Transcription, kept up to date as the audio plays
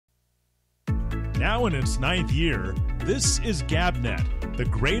Now in its 9th year, this is GabNet, the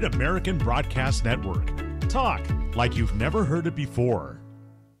Great American Broadcast Network. Talk like you've never heard it before.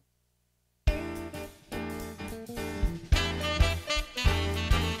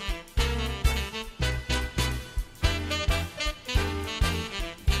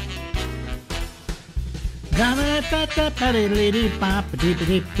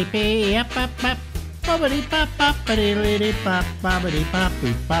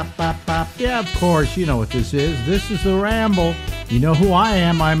 Yeah, of course, you know what this is. This is the Ramble. You know who I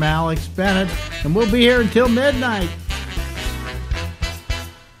am. I'm Alex Bennett, and we'll be here until midnight.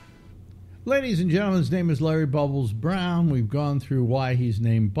 Ladies and gentlemen, his name is Larry Bubbles Brown. We've gone through why he's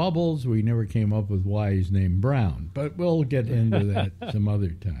named Bubbles. We never came up with why he's named Brown, but we'll get into that some other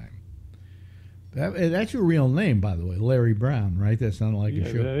time. That's your real name, by the way, Larry Brown, right? That's not like a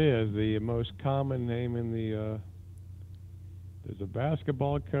show. That is the most common name in the. There's a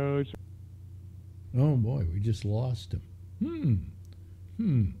basketball coach. Oh boy, we just lost him.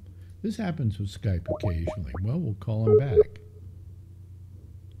 This happens with Skype occasionally. Well, we'll call him back.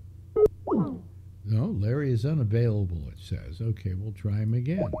 No, Larry is unavailable, it says. Okay, we'll try him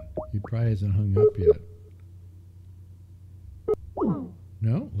again. He probably hasn't hung up yet.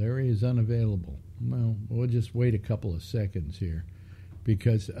 No, Larry is unavailable. Well, we'll just wait a couple of seconds here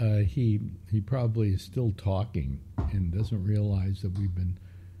because he probably is still talking and doesn't realize that we've been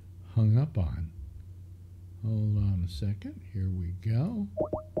hung up on. Hold on a second. Here we go.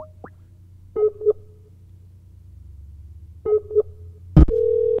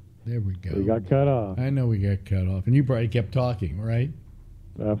 There we go. We got cut off. I know we got cut off. And you probably kept talking, right?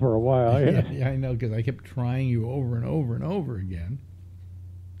 For a while, yeah. Yeah, I know, because I kept trying you over and over and over again.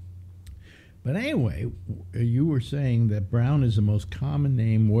 But anyway, you were saying that Brown is the most common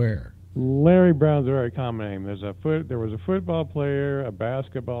name where? Larry Brown's a very common name. There was a football player, a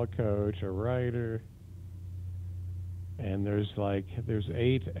basketball coach, a writer, and there's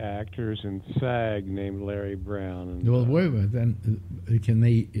 8 actors in SAG named Larry Brown. And, well, wait a minute. Then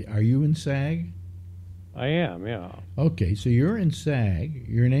are you in SAG? I am, yeah. Okay, so you're in SAG.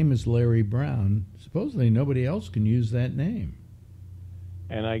 Your name is Larry Brown. Supposedly nobody else can use that name.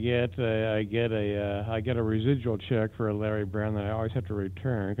 And I get a residual check for a Larry Brown that I always have to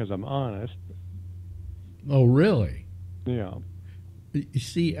return because I'm honest. Oh, really? Yeah. You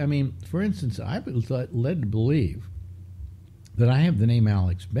see, I mean, for instance, I was led to believe that I have the name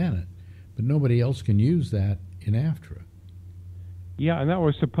Alex Bennett, but nobody else can use that in AFTRA. Yeah, and that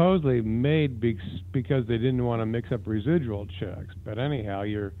was supposedly made because they didn't want to mix up residual checks. But anyhow,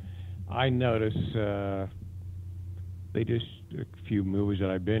 I notice they just a few movies that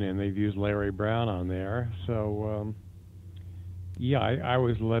I've been in, they've used Larry Brown on there. So, I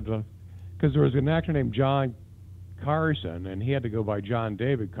was led to, because there was an actor named John Carson, and he had to go by John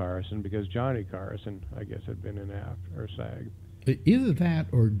David Carson because Johnny Carson, I guess, had been in AFTRA or SAG. Either that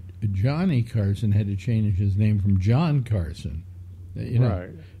or Johnny Carson had to change his name from John Carson. You know?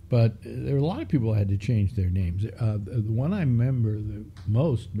 Right. But there were a lot of people who had to change their names. The one I remember the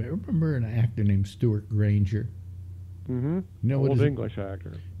most, I remember an actor named Stuart Granger. Mm-hmm. You know Old English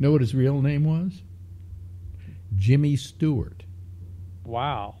actor. Know what his real name was? Jimmy Stewart.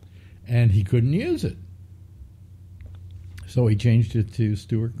 Wow. And he couldn't use it. So he changed it to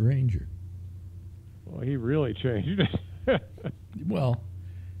Stuart Granger. Well, he really changed it. Well,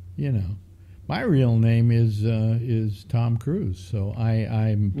 you know, my real name is Tom Cruise, so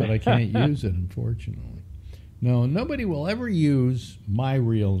but I can't use it, unfortunately. No, nobody will ever use my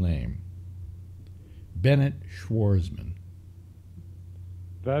real name. Bennett Schwarzman.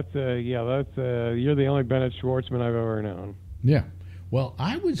 You're the only Bennett Schwartzman I've ever known. Yeah. Well,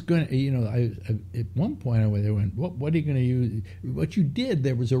 I was going to, at one point I went, what are you going to use? What you did,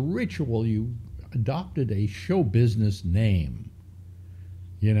 there was a ritual. You adopted a show business name,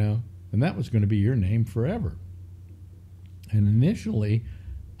 and that was going to be your name forever. And initially,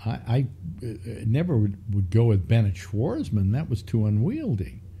 I never would go with Bennett Schwarzman. That was too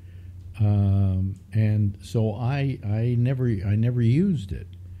unwieldy. And so I never used it,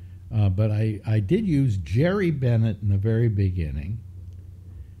 but I did use Jerry Bennett in the very beginning,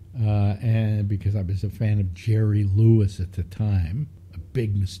 and because I was a fan of Jerry Lewis at the time, a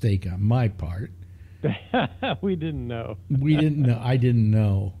big mistake on my part. We didn't know. I didn't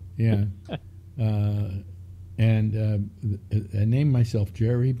know. Yeah, and I named myself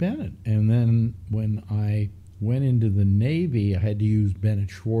Jerry Bennett, and then when I went into the Navy, I had to use Bennett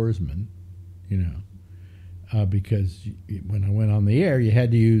Schwarzman, because when I went on the air, you had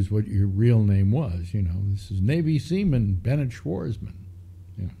to use what your real name was. This is Navy Seaman Bennett Schwarzman.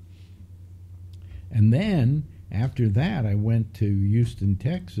 And then after that, I went to Houston,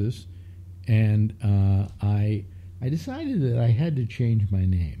 Texas, And I decided that I had to change my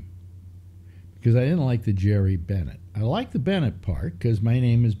name because I didn't like the Jerry Bennett. I like the Bennett part because my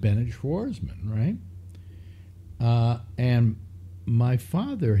name is Bennett Schwarzman, right? And my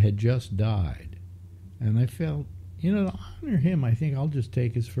father had just died, and I felt, to honor him, I think I'll just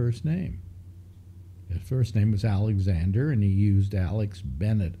take his first name. His first name was Alexander, and he used Alex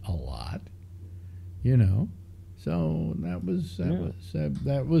Bennett a lot, So that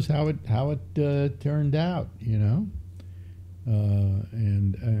was how it turned out,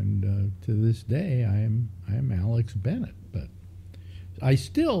 And to this day, I am Alex Bennett. But I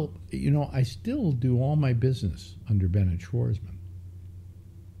still do all my business under Bennett Schwarzman.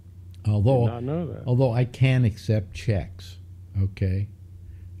 Did not know that. Although I can accept checks, okay,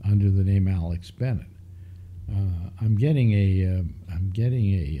 under the name Alex Bennett. I'm getting a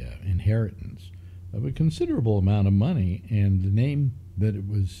inheritance of a considerable amount of money, and the name that it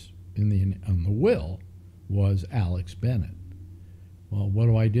was on the will was Alex Bennett. Well,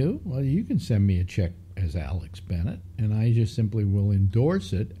 what do? Well, you can send me a check as Alex Bennett, and I just simply will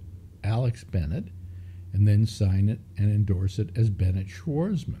endorse it, Alex Bennett, and then sign it and endorse it as Bennett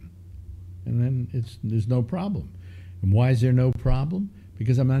Schwarzman. And then there's no problem. And why is there no problem?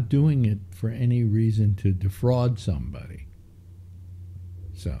 Because I'm not doing it for any reason to defraud somebody.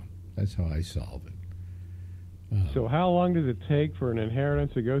 So that's how I solve it. So how long does it take for an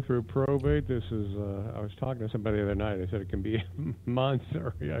inheritance to go through probate? This is, I was talking to somebody the other night. They said it can be months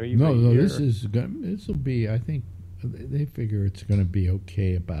or even no, a year. This will be, I think, they figure it's going to be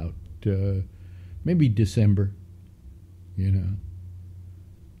okay about maybe December,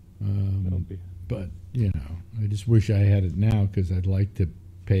 But, I just wish I had it now because I'd like to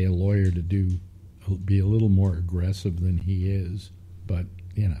pay a lawyer to be a little more aggressive than he is. But,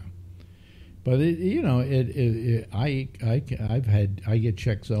 But I get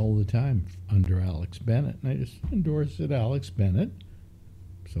checks all the time under Alex Bennett, and I just endorse it, Alex Bennett.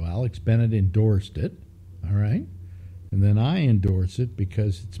 So Alex Bennett endorsed it, all right, and then I endorse it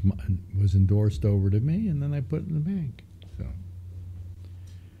because it was endorsed over to me, and then I put it in the bank. So,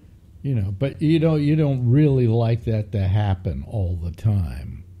 but you don't really like that to happen all the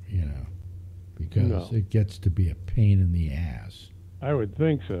time, because it gets to be a pain in the ass. I would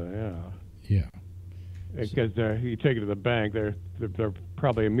think so, yeah. Yeah, because you take it to the bank, they're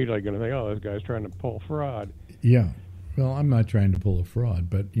probably immediately going to think, "Oh, this guy's trying to pull fraud." Yeah, well, I'm not trying to pull a fraud,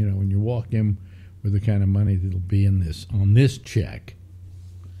 but when you walk in with the kind of money that'll be on this check,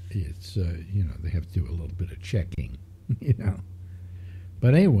 it's they have to do a little bit of checking,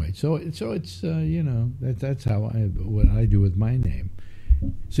 But anyway, so it's that's how what I do with my name.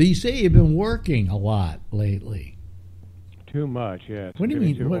 So you say you've been working a lot lately. Too much, yes. What do you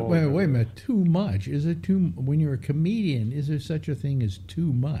mean? Wait a minute. Too much? Is it too? When you're a comedian, is there such a thing as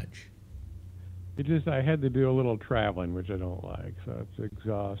too much? I had to do a little traveling, which I don't like, so it's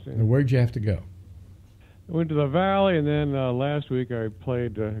exhausting. And where'd you have to go? I went to the Valley, and then last week I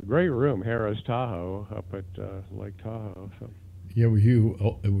played a great room, Harrah's Tahoe, up at Lake Tahoe. So. Yeah, were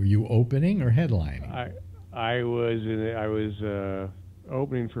you opening or headlining? I was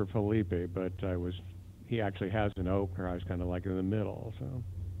opening for Felipe, but he actually has an opener. I was kind of like in the middle. So.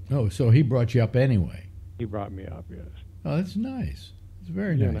 Oh, so he brought you up anyway? He brought me up, yes. Oh, that's nice. It's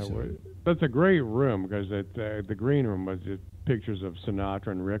very nice. That's a great room because the green room was just pictures of Sinatra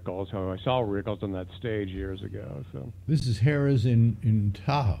and Rickles. How I saw Rickles on that stage years ago. So this is Harrah's in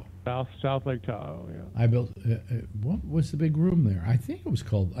Tahoe. South Lake Tahoe. Yeah. I built. What was the big room there? I think it was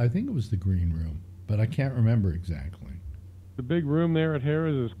the green room, but I can't remember exactly. The big room there at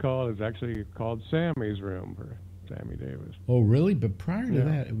Harrah's is actually called Sammy's room for Sammy Davis. Oh, really? But prior to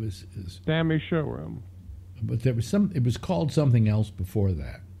that, it was Sammy's showroom. But there was it was called something else before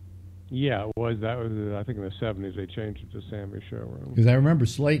that. Yeah, it was. That was, I think in the 70s they changed it to Sammy's showroom. Because I remember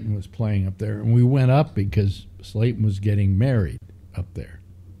Slayton was playing up there, and we went up because Slayton was getting married up there.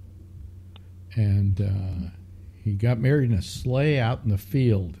 And he got married in a sleigh out in the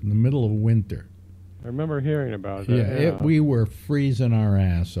field in the middle of winter. I remember hearing about that. Yeah, we were freezing our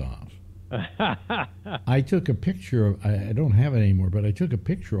ass off. I took a picture I don't have it anymore, but I took a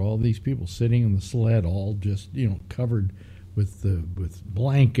picture of all these people sitting in the sled, all just covered with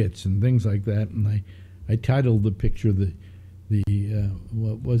blankets and things like that, and I titled the picture the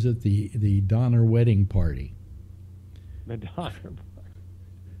what was it, the Donner wedding party. The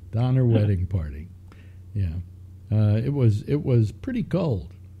Donner wedding party. Yeah, it was pretty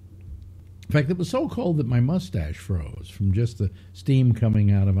cold. In fact, it was so cold that my mustache froze from just the steam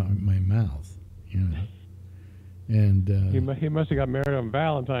coming out of my mouth, And he must have got married on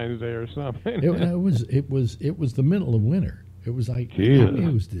Valentine's Day or something. it was the middle of winter, It was like, Jesus.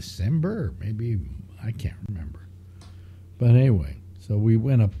 it was December, or maybe, I can't remember. But anyway, so we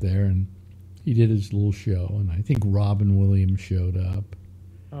went up there, and he did his little show, and I think Robin Williams showed up.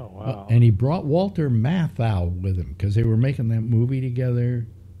 Oh, wow. And he brought Walter Matthau with him, because they were making that movie together.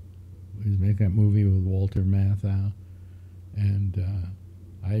 He was making that movie with Walter Matthau. And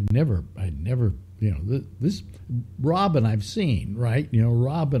I'd never, this Robin I've seen, right?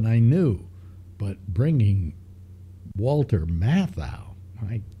 Robin I knew. But bringing Walter Matthau,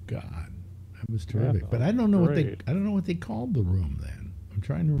 my God, that was terrific. But I don't know what they called the room then. I'm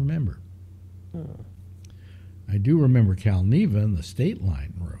trying to remember. I do remember Cal Neva in the State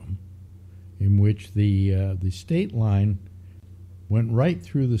Line room, in which the State Line went right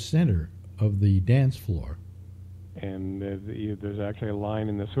through the center of the dance floor. And there's actually a line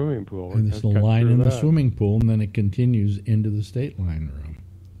in the swimming pool. And there's a line in the swimming pool, and then it continues into the State Line room.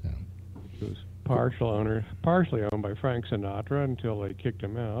 It was partially owned by Frank Sinatra until they kicked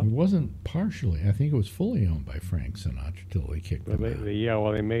him out. It wasn't partially. I think it was fully owned by Frank Sinatra until they kicked him out.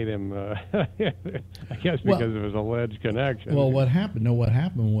 They made him, I guess because of his alleged connection. Well, what happened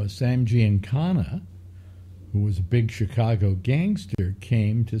was Sam Giancana, who was a big Chicago gangster,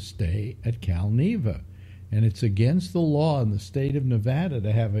 came to stay at Cal Neva. And it's against the law in the state of Nevada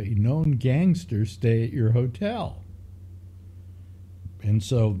to have a known gangster stay at your hotel. And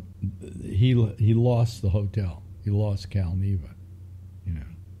so he lost the hotel. He lost Cal Neva,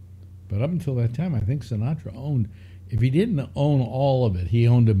 But up until that time, I think Sinatra owned. If he didn't own all of it, he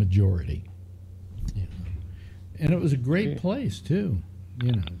owned a majority. And it was a great place too.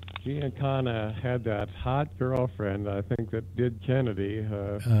 Giancana had that hot girlfriend, I think, that did Kennedy.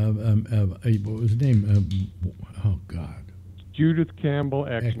 What was her name? Oh God. Judith Campbell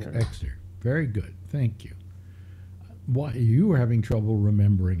Exner. Exner. Very good. Thank you. Why you were having trouble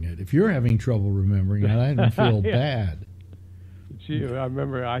remembering it? If you're having trouble remembering it, I don't feel bad. I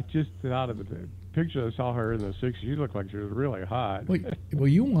remember. I just out of the picture I saw her in the '60s. She looked like she was really hot. Well,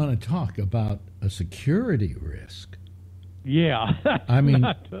 you want to talk about a security risk? Yeah. I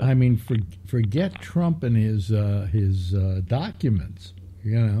mean, forget Trump and his documents.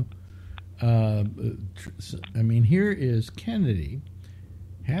 Here is Kennedy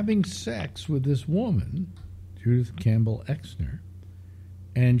having sex with this woman, Judith Campbell Exner,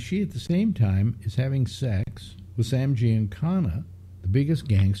 and she at the same time is having sex with Sam Giancana, the biggest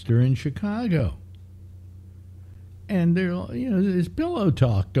gangster in Chicago. And there's pillow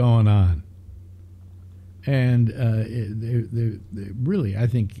talk going on. And really, I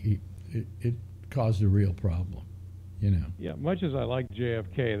think it caused a real problem, Yeah, much as I like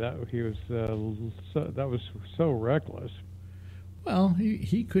JFK, that was so reckless. Well,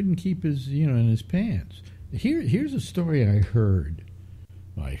 he couldn't keep his in his pants. Here's a story I heard.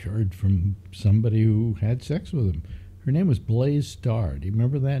 I heard from somebody who had sex with him. Her name was Blaze Starr. Do you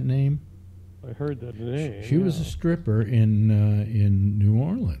remember that name? I heard that name. She was a stripper in New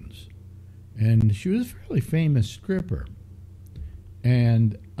Orleans. And she was a fairly famous stripper.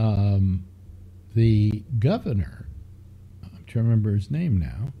 And the governor, I'm trying to remember his name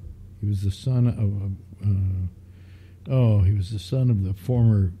now. He was the son of the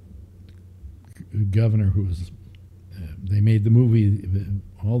former governor who was. They made the movie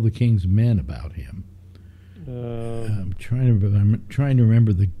All the King's Men about him. I'm trying to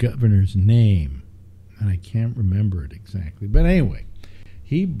remember the governor's name, and I can't remember it exactly. But anyway,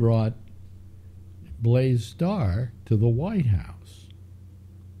 he brought Blaze Starr to the White House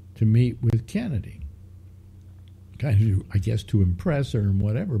to meet with Kennedy. Kind of, I guess, to impress her and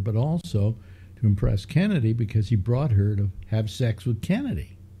whatever, but also to impress Kennedy because he brought her to have sex with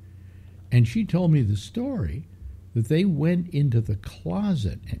Kennedy. And she told me the story that they went into the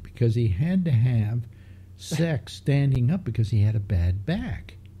closet because he had to have sex standing up because he had a bad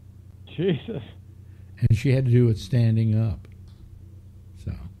back. Jesus. And she had to do it standing up.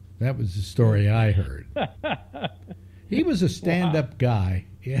 So that was the story I heard. He was a stand-up guy.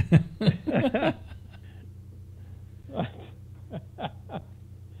 Yeah.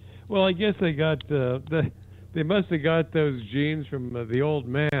 Well, I guess they got they must have got those genes from the old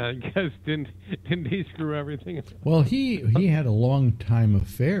man. Because didn't he screw everything up? Well, he had a long-time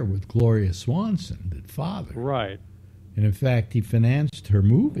affair with Gloria Swanson, that father. Right. And in fact, he financed her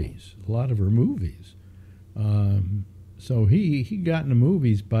movies, a lot of her movies. So he got into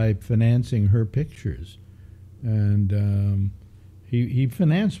movies by financing her pictures. And he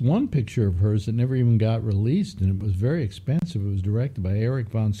financed one picture of hers that never even got released, and it was very expensive. It was directed by Erich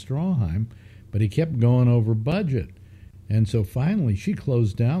von Stroheim, but he kept going over budget. And so finally she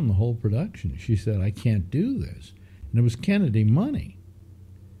closed down the whole production. She said, I can't do this. And it was Kennedy money.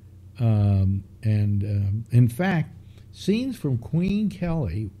 In fact, scenes from Queen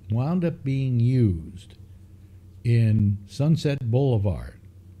Kelly wound up being used in Sunset Boulevard.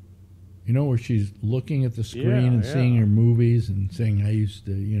 You know, where she's looking at the screen and seeing her movies and saying, I used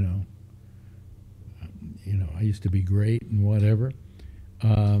to be great and whatever.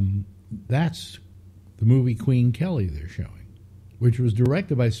 That's the movie Queen Kelly they're showing, which was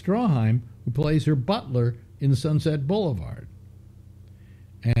directed by Strahan, who plays her butler in Sunset Boulevard.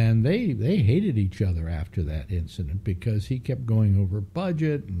 And they hated each other after that incident because he kept going over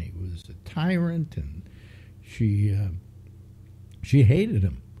budget and he was a tyrant, and she hated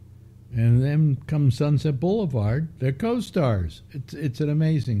him. And then comes Sunset Boulevard, they're co-stars. It's an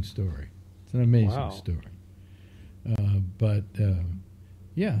amazing story. It's an amazing story.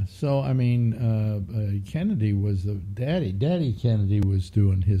 So I mean, Kennedy was the daddy. Daddy Kennedy was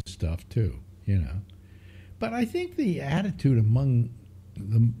doing his stuff too, you know. But I think the attitude among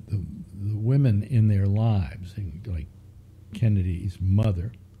the women in their lives, like Kennedy's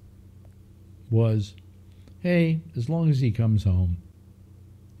mother, was, hey, as long as he comes home,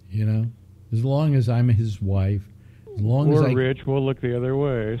 you know, as long as I'm his wife, as long we're as rich, we'll look the other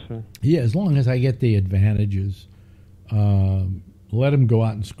way. So. Yeah, as long as I get the advantages, let him go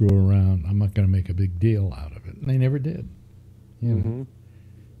out and screw around. I'm not going to make a big deal out of it. And they never did. You know?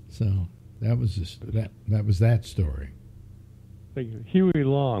 So that was that was that story. Huey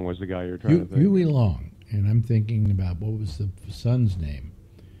Long was the guy you're trying to think. Huey Long, and I'm thinking about what was the son's name?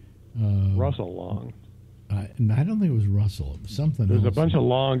 Russell Long. And I don't think it was Russell. It was something There's else. a bunch of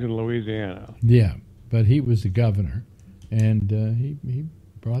Longs in Louisiana. Yeah, but he was the governor, and he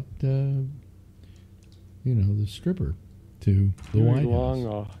brought the stripper to the White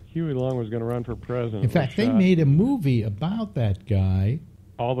House. Huey Long was going to run for president. In fact, they made a movie about that guy.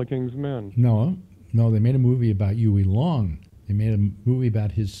 All the King's Men. No, they made a movie about Huey Long. They made a movie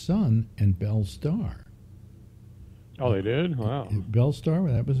about his son and Belle Starr. Oh, they did? Wow. Belle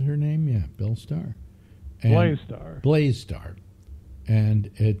Starr, that was her name? Yeah, Belle Starr. Blaze Starr. Blaze Starr.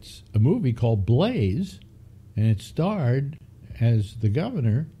 And it's a movie called Blaze, and it starred as the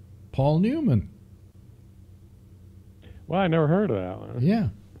governor, Paul Newman. Well, I never heard of that one.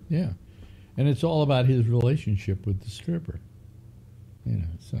 Yeah. And it's all about his relationship with the stripper. You know,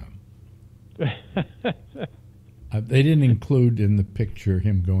 so. They didn't include in the picture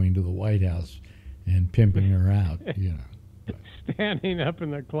him going to the White House and pimping her out, you know. Standing up in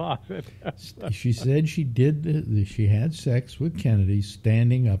the closet. She said she did. She had sex with Kennedy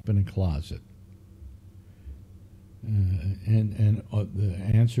standing up in a closet. And the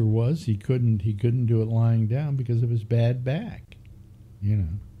answer was he couldn't do it lying down because of his bad back, you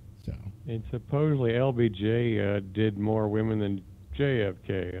know. So. And supposedly LBJ did more women than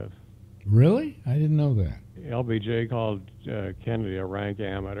JFK. Really? I didn't know that. LBJ called Kennedy a rank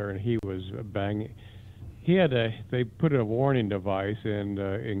amateur, and he was banging. They put a warning device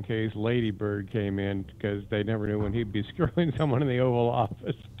in case Lady Bird came in, because they never knew when he'd be screwing someone in the Oval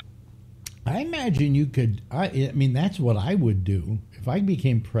Office. I imagine you could. I mean, that's what I would do if I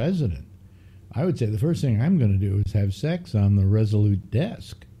became president. I would say the first thing I'm going to do is have sex on the Resolute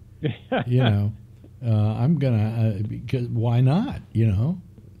desk. You know, I'm gonna because why not? You know,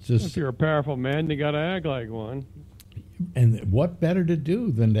 it's just, if you're a powerful man, you got to act like one. And what better to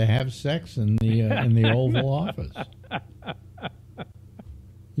do than to have sex in the Oval Office?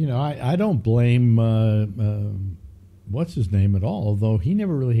 You know, I don't blame what's his name at all, although he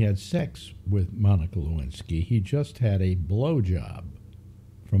never really had sex with Monica Lewinsky. He just had a blowjob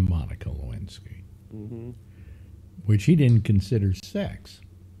from Monica Lewinsky, which he didn't consider sex,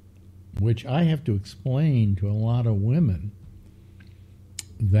 which I have to explain to a lot of women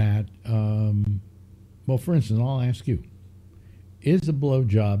that, well, for instance, I'll ask you, is a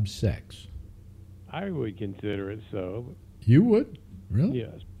blowjob sex? I would consider it so. You would? Really?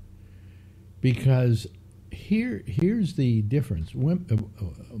 Yes. Because here's the difference.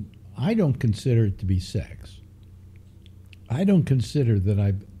 I don't consider it to be sex. I don't consider that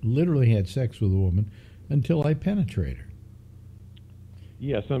I've literally had sex with a woman until I penetrate her.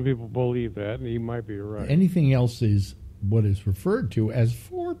 Yeah, some people believe that, and you might be right. Anything else is what is referred to as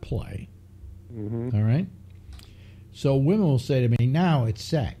foreplay. All right? So women will say to me, now it's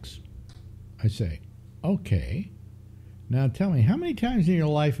sex. I say, okay. Now tell me, how many times in your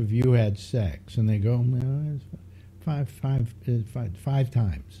life have you had sex? And they go, no, five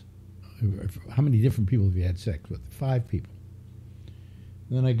times. How many different people have you had sex with? 5 people.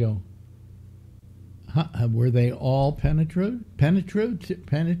 And then I go, were they all penetrative? Did they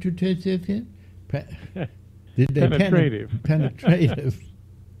penetrative? Penetrative.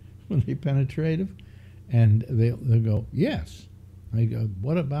 Were they penetrative? And they'll go, yes. I go,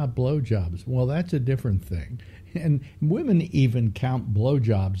 what about blowjobs? Well, that's a different thing. And women even count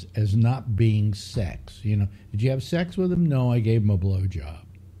blowjobs as not being sex. You know, did you have sex with him? No, I gave him a blowjob.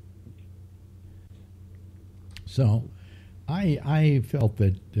 So I felt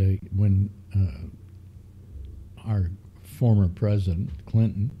that when our former president,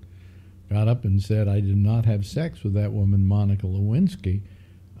 Clinton, got up and said, I did not have sex with that woman, Monica Lewinsky,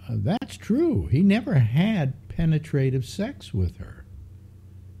 that's true. He never had penetrative sex with her.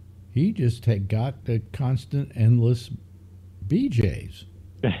 He just had got the constant, endless BJs.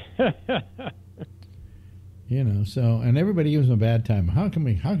 You know, so, and everybody gives him a bad time. How can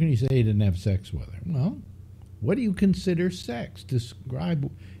you say he didn't have sex with her? Well, what do you consider sex?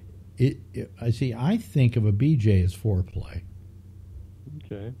 Describe it. I think of a BJ as foreplay.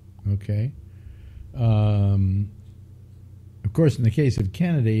 Okay. Okay. Of course, in the case of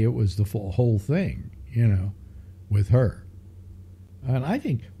Kennedy, it was the whole thing, you know, with her. And I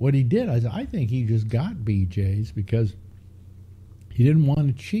think what he did, I think he just got BJs because he didn't want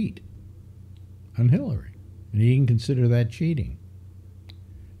to cheat on Hillary. And he didn't consider that cheating.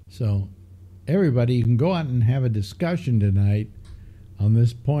 So, everybody, you can go out and have a discussion tonight on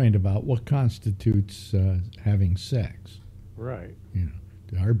this point about what constitutes having sex. Right. You know,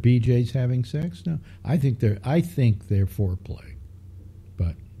 are BJs having sex? No, I think they're foreplay,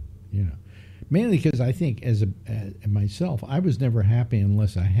 but you know, mainly because I think as myself, I was never happy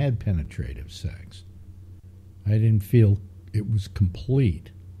unless I had penetrative sex. I didn't feel it was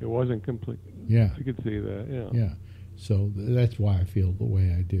complete. It wasn't complete. Yeah, you could see that. Yeah. Yeah. So that's why I feel the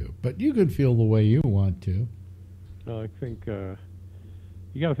way I do. But you could feel the way you want to. Well, I think you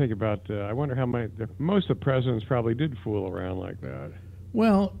got to think about. I wonder how many. Most of the presidents probably did fool around like that.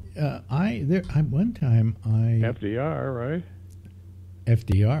 Well, one time FDR, right?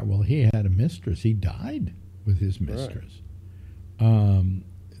 FDR. Well, he had a mistress. He died with his mistress. Right.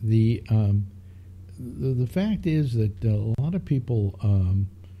 The fact is that a lot of people.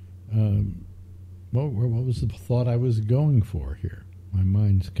 What was the thought I was going for here? My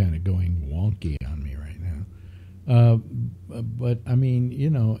mind's kind of going wonky on me right now. But I mean, you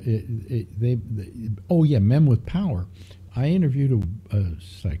know, men with power. I interviewed a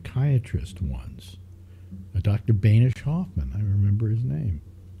psychiatrist once, a Dr. Banish Hoffman. I remember his name.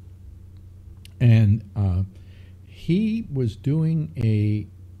 And he was doing a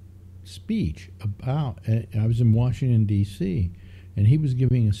speech about, I was in Washington, D.C., and he was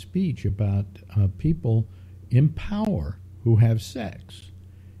giving a speech about people in power who have sex.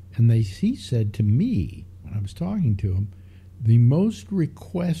 And he said to me, when I was talking to him, the most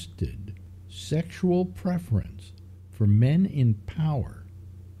requested sexual preference for men in power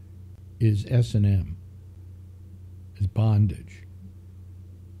is S&M, is bondage,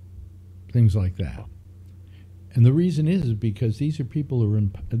 things like that. And the reason is because these are people who are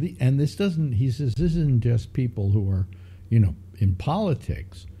in, and he says, this isn't just people who are, you know, in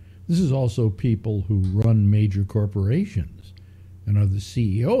politics. This is also people who run major corporations and are the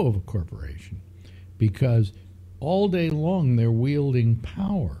CEO of a corporation, because all day long they're wielding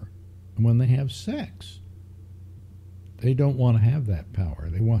power, and when they have sex, they don't want to have that power.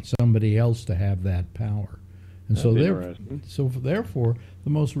 They want somebody else to have that power. And therefore, the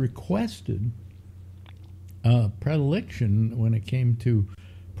most requested predilection when it came to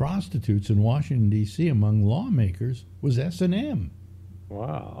prostitutes in Washington, D.C. among lawmakers was S&M.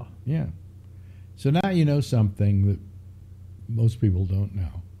 Wow. Yeah. So now you know something that most people don't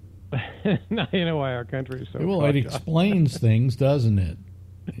know. Now you know why our country is so well, it explains things, doesn't it?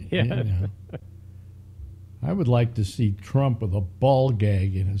 Yeah. You know. I would like to see Trump with a ball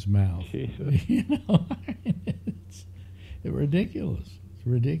gag in his mouth. Jesus. You know, it's ridiculous. It's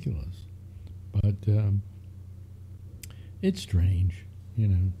ridiculous. But it's strange, you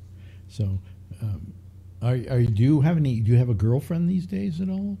know. So, do you have a girlfriend these days at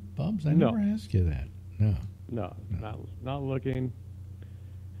all, Bubs? I never asked you that. No. Not looking.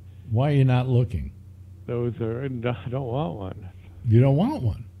 Why are you not looking? I don't want one. You don't want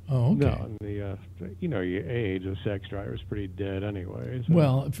one? Oh, okay. No, your age, the sex drive is pretty dead anyway. So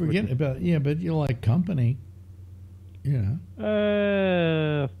well, forget about but you like company. Yeah.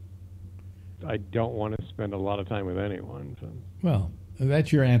 I don't want to spend a lot of time with anyone. So. Well,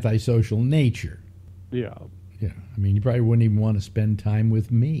 that's your antisocial nature. Yeah. Yeah. I mean, you probably wouldn't even want to spend time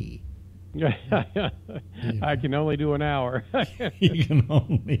with me. I can only do an hour. You can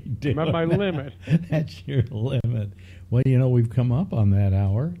only do. I'm at my limit. That's your limit. Well, we've come up on that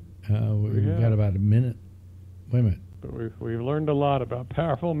hour. We've got about a minute. Wait a minute. But we've learned a lot about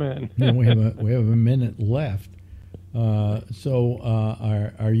powerful men. And we have a minute left. So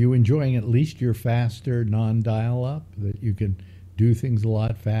are you enjoying at least your faster non-dial-up that you can do things a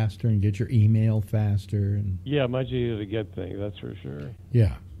lot faster and get your email faster. And Yeah, much easier to get things, that's for sure.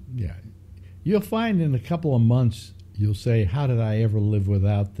 yeah. You'll find in a couple of months, you'll say, how did I ever live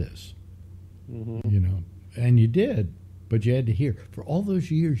without this? Mm-hmm. And you did, but you had to hear. For all those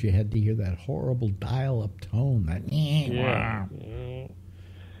years, you had to hear that horrible dial-up tone, that Yeah.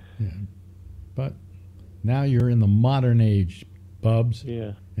 Yeah. But now you're in the modern age, Bubs.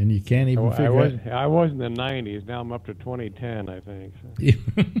 Yeah. And you can't even figure out. I was in the 90s. Now I'm up to 2010, I think. So.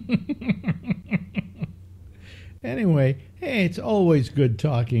 Anyway, hey, it's always good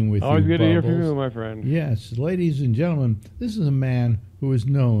talking with Always you, good to hear Bubbles. from you, my friend. Yes, ladies and gentlemen, this is a man who is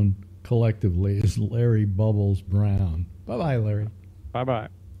known collectively as Larry Bubbles Brown. Bye-bye, Larry. Bye-bye.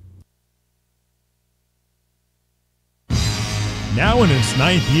 Now in its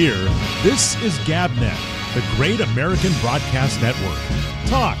 9th year, this is GabNet, the Great American Broadcast Network.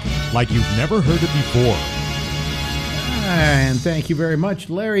 Talk like you've never heard it before. And thank you very much,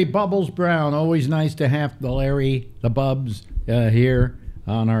 Larry Bubbles Brown. Always nice to have the Larry, the Bubs, here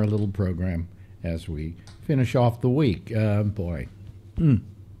on our little program as we finish off the week.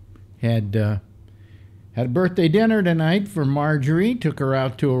 Had a birthday dinner tonight for Marjorie. Took her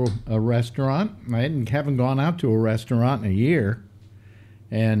out to a restaurant. I haven't gone out to a restaurant in a year.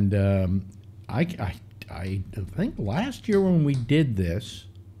 And I think last year when we did this,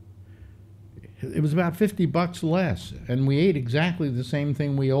 it was about $50 less, and we ate exactly the same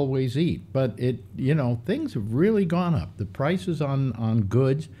thing we always eat. But things have really gone up. The prices on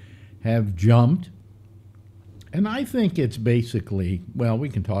goods have jumped, and I think it's basically, well, we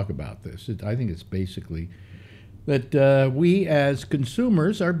can talk about this. I think it's basically that we as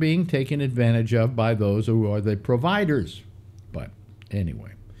consumers are being taken advantage of by those who are the providers. But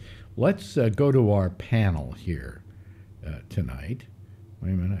anyway, let's go to our panel here tonight.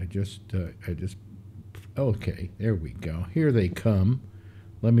 Wait a minute, I just, okay, there we go. Here they come.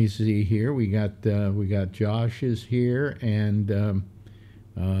 Let me see here. We got Josh is here, and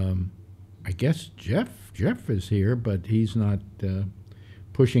I guess Jeff is here, but he's not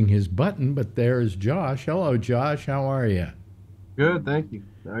pushing his button. But there's Josh. Hello, Josh. How are you? Good, thank you.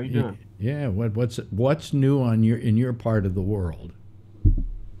 How are you doing? Yeah. What's new in your part of the world?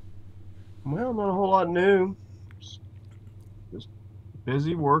 Well, not a whole lot new. Just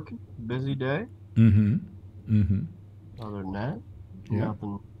busy working, busy day. Mm-hmm. Other than that, Yeah.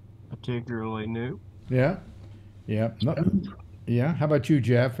 nothing particularly new. Yeah. Yeah. No, yeah. How about you,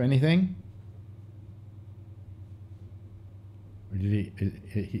 Jeff? Anything? Or did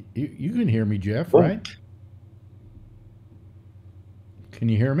you can hear me, Jeff, right? Can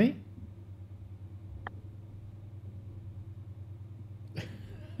you hear me?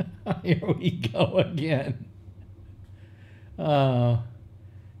 Here we go again.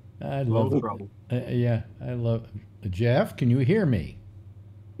 I love trouble. Yeah, I love Jeff. Can you hear me?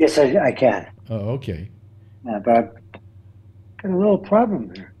 Yes, I can. Oh, okay. But I've got a little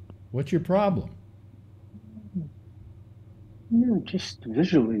problem here. What's your problem? Just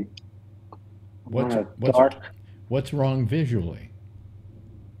visually. What's Dark. what's wrong visually?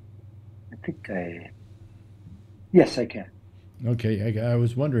 I think Yes, I can. Okay, I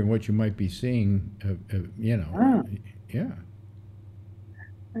was wondering what you might be seeing. Ah. Yeah.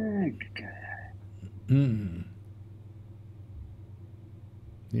 Okay.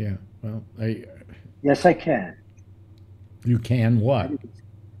 Yeah. Well, Yes, I can. you can what?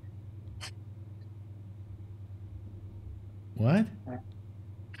 What?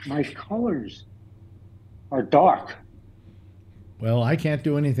 My colors are dark. Well, I can't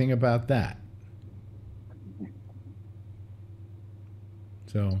do anything about that.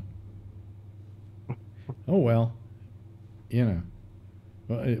 So, oh well, well,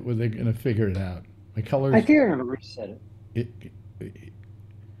 they're going to figure it out. My colors. I think I'm going to reset it.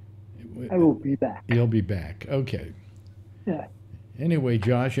 I will be back. You'll be back. Okay. Yeah. Anyway,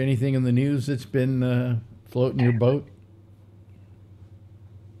 Josh, anything in the news that's been floating your boat?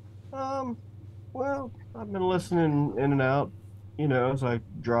 Well, I've been listening in and out, as I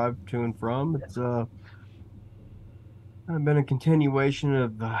drive to and from. It's been a continuation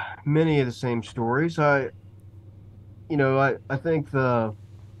of many of the same stories. I think the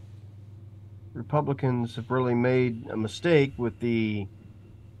Republicans have really made a mistake with the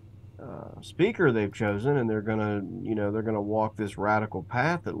speaker they've chosen, and they're gonna walk this radical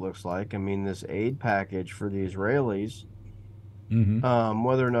path. It looks like. I mean, this aid package for the Israelis. Mm-hmm.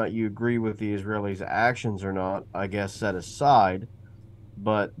 Whether or not you agree with the Israelis' actions or not, I guess set aside.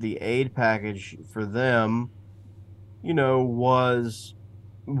 But the aid package for them, was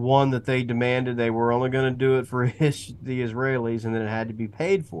one that they demanded. They were only going to do it for the Israelis, and then it had to be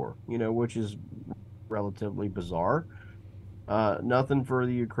paid for, which is relatively bizarre. Nothing for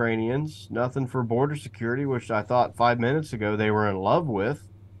the Ukrainians, nothing for border security, which I thought 5 minutes ago they were in love with,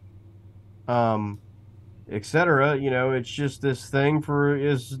 etc. It's just this thing for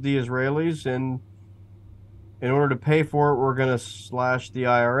the Israelis, and in order to pay for it, we're going to slash the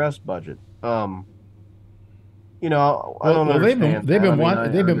IRS budget. I don't understand. I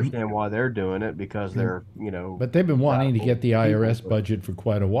understand why they're doing it, because they're, But they've been wanting to get the IRS budget for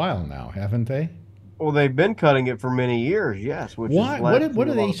quite a while now, haven't they? Well, they've been cutting it for many years, yes. Which why? What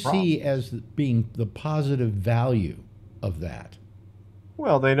do they see as being the positive value of that?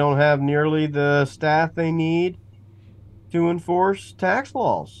 Well, they don't have nearly the staff they need to enforce tax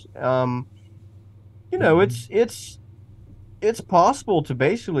laws. It's possible to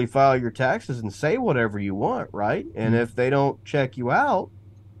basically file your taxes and say whatever you want, right? And if they don't check you out,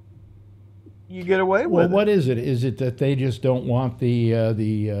 you get away with it. Well, what is it? Is it that they just don't want the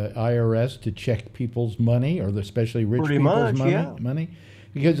IRS to check people's money, or especially rich people's money?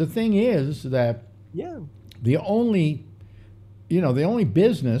 Because the thing is that the only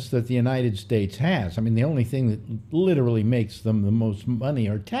business that the United States has, the only thing that literally makes them the most money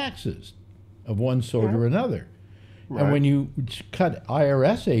are taxes of one sort or another. Right. And when you cut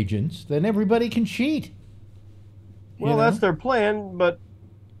IRS agents, then everybody can cheat. Well, that's their plan, but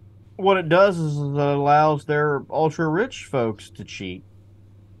what it does is it allows their ultra-rich folks to cheat.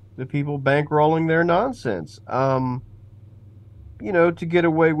 The people bankrolling their nonsense. To get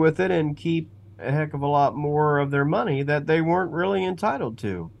away with it and keep a heck of a lot more of their money that they weren't really entitled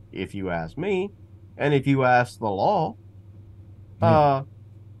to, if you ask me, and if you ask the law. But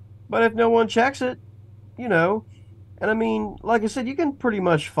if no one checks it, and like I said, you can pretty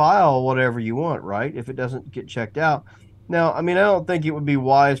much file whatever you want, right? If it doesn't get checked out. Now, I don't think it would be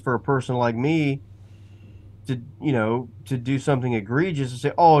wise for a person like me to do something egregious and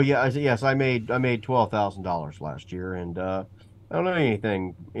say, "Oh yeah, yes, I made $12,000 last year, and I don't know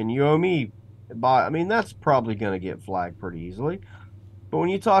anything, and you owe me by." That's probably going to get flagged pretty easily. But when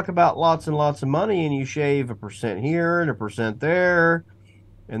you talk about lots and lots of money, and you shave 1% here and 1% there,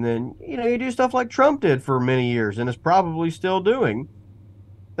 and then you do stuff like Trump did for many years, and is probably still doing,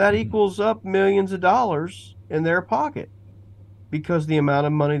 that equals up millions of dollars in their pocket. Because the amount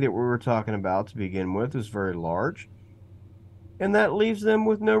of money that we were talking about to begin with is very large. And that leaves them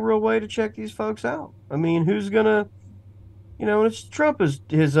with no real way to check these folks out. Who's going to, Trump is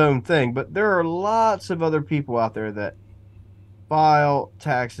his own thing, but there are lots of other people out there that file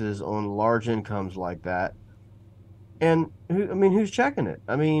taxes on large incomes like that. And who's checking it?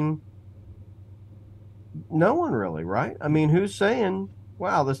 No one really, right? Who's saying,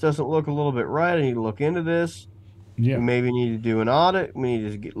 wow, this doesn't look a little bit right, I need to look into this. Yeah. We maybe need to do an audit. We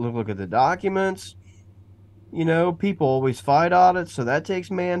need to look at the documents. People always fight audits, so that takes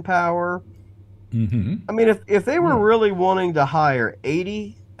manpower. Mm-hmm. If they were really wanting to hire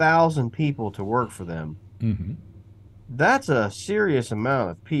 80,000 people to work for them, that's a serious amount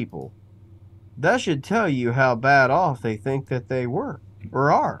of people. That should tell you how bad off they think that they were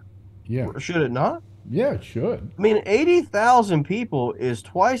or are. Yeah. Should it not? Yeah, it should. 80,000 people is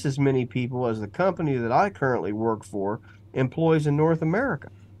twice as many people as the company that I currently work for employs in North America.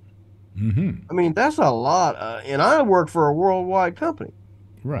 Mm-hmm. That's a lot. And I work for a worldwide company.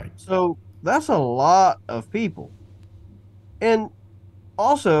 Right. So that's a lot of people. And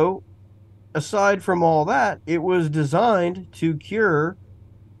also, aside from all that, it was designed to cure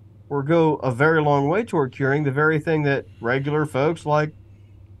or go a very long way toward curing the very thing that regular folks like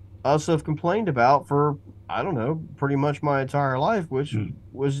us have complained about for, I don't know, pretty much my entire life, which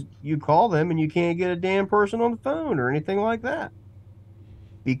was you call them and you can't get a damn person on the phone or anything like that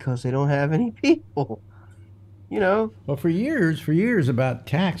because they don't have any people, Well, for years about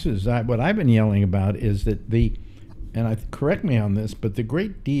taxes, what I've been yelling about is that correct me on this, but the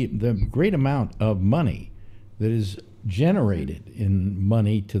great amount of money that is generated in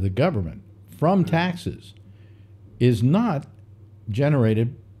money to the government from taxes is not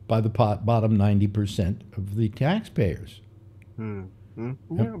generated by the bottom 90% of the taxpayers. Yeah, am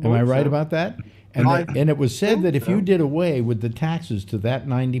I right about that? And it was said that if you did away with the taxes to that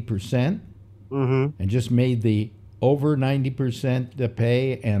 90% and just made the over 90% to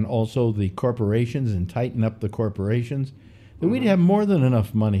pay, and also the corporations, and tighten up the corporations, that we'd have more than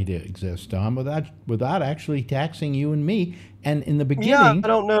enough money to exist, Tom, without actually taxing you and me. And in the beginning, yeah, I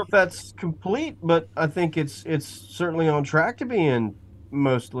don't know if that's complete, but I think it's certainly on track to being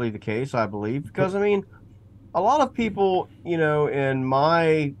mostly the case, I believe, because a lot of people, in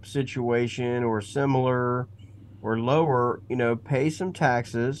my situation or similar or lower, pay some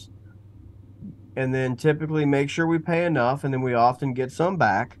taxes and then typically make sure we pay enough, and then we often get some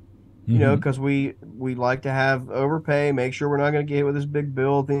back. you know, because we like to have overpay, make sure we're not going to get hit with this big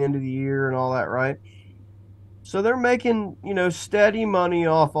bill at the end of the year and all that, right? So they're making, you know, steady money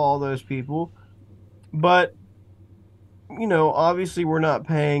off all those people. But, you know, obviously we're not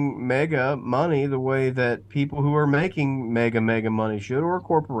paying mega money the way that people who are making mega money should, or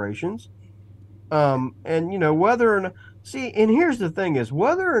corporations. And, you know, whether or not, see, and here's the thing is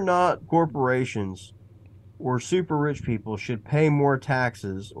whether or not corporations or super rich people should pay more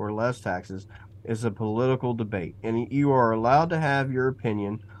taxes or less taxes is a political debate. And you are allowed to have your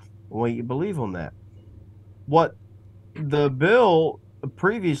opinion on what you believe on that. What the bill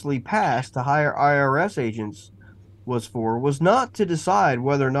previously passed to hire IRS agents was not to decide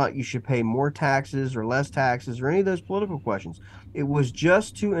whether or not you should pay more taxes or less taxes or any of those political questions. It was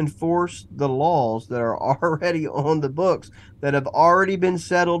just to enforce the laws that are already on the books that have already been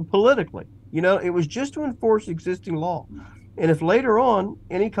settled politically. You know, it was just to enforce existing law. And if later on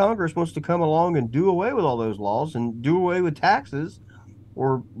any Congress wants to come along and do away with all those laws and do away with taxes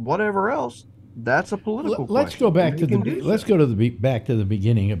or whatever else, that's a political Let's question. go back to Let's go to back to the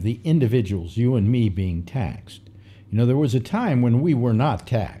beginning of the individuals, you and me, being taxed. You know, there was a time when we were not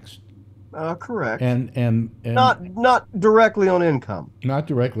taxed. Correct. And not directly on income. Not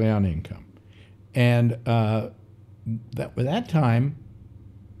directly on income. And that time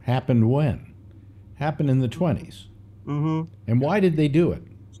happened when? Happened in the 20s. Mm-hmm. And why did they do it?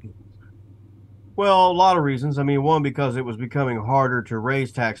 Well, a lot of reasons. I mean, one, because it was becoming harder to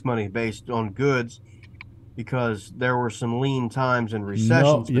raise tax money based on goods, because there were some lean times and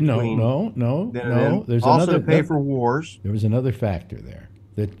recessions. No. There's also another, to pay for wars. There was another factor there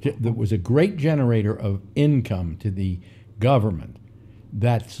that was a great generator of income to the government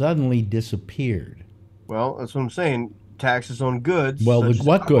that suddenly disappeared. Well, that's what I'm saying. Taxes on goods. Well,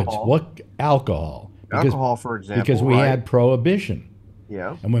 what alcohol. goods? What alcohol? Alcohol, for example. Because we had prohibition.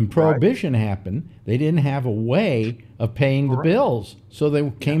 Yeah. And when prohibition happened, they didn't have a way of paying the bills, so they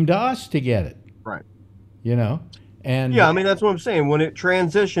came to us to get it. Right. You know? And yeah, I mean, that's what I'm saying. When it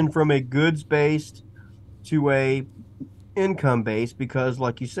transitioned from a goods-based to a income-based, because,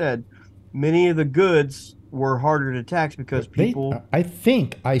 like you said, many of the goods were harder to tax because people... I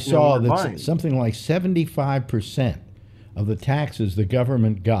think I saw that something like 75% of the taxes the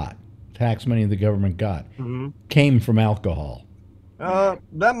government got, tax money the government got, came from alcohol.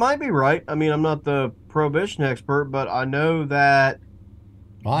 That might be right. I mean, I'm not the prohibition expert, but I know that...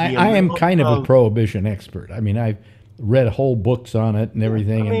 I am kind of a prohibition expert. I mean, I've read whole books on it and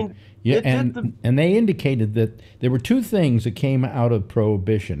everything. I mean, and they indicated that there were two things that came out of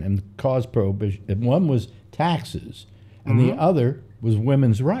prohibition and caused prohibition. One was taxes, and the other was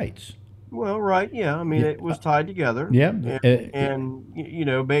women's rights. Well, right, yeah. I mean, it was tied together. Yeah. And you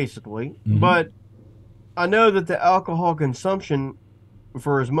know, basically. But I know that the alcohol consumption,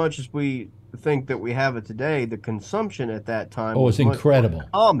 for as much as we think that we have it today, the consumption at that time was incredible, much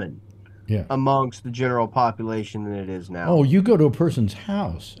more common amongst the general population than it is now. Oh, you go to a person's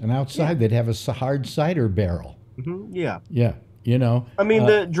house, and outside they'd have a hard cider barrel. Yeah. You know, I mean,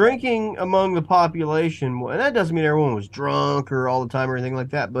 the drinking among the population, and that doesn't mean everyone was drunk or all the time or anything like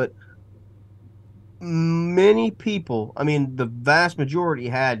that, but many people, I mean, the vast majority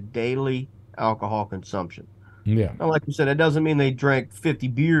had daily alcohol consumption. Yeah. Now, like you said, it doesn't mean they drank 50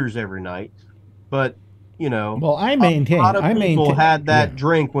 beers every night, but, you know, well, I maintain a lot of people had that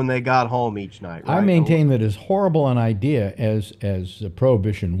drink when they got home each night. Right? I maintain that as horrible an idea as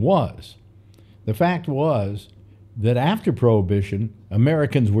prohibition was, the fact was that after prohibition,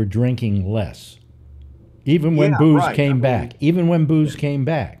 Americans were drinking less, even when booze came back. Even when booze came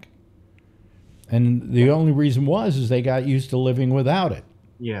back, and the only reason is they got used to living without it.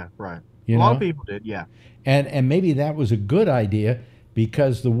 Yeah, right. A lot of people did. Yeah. And maybe that was a good idea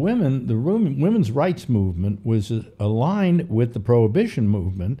because the women's rights movement was aligned with the prohibition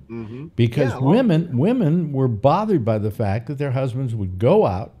movement because women were bothered by the fact that their husbands would go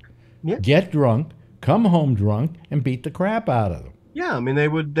out, get drunk, come home drunk, and beat the crap out of them. Yeah, I mean they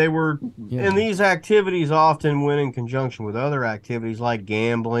were and these activities often went in conjunction with other activities like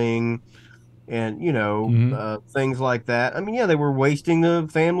gambling and, you know, things like that. I mean, they were wasting the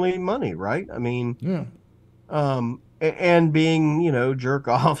family money, right? I mean, and being, you know, jerk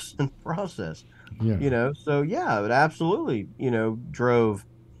offs in the process, you know. So, yeah, it absolutely, you know, drove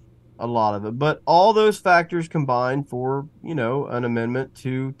a lot of it. But all those factors combined for, you know, an amendment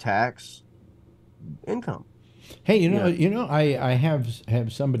to tax income. Hey, you know, I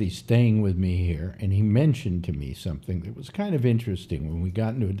have somebody staying with me here, and he mentioned to me something that was kind of interesting when we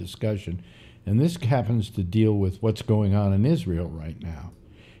got into a discussion. And this happens to deal with what's going on in Israel right now.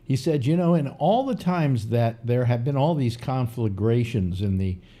 He said, you know, in all the times that there have been all these conflagrations in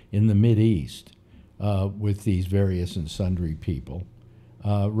the Mideast with these various and sundry people,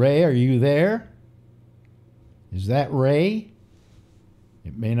 Ray, are you there? Is that Ray?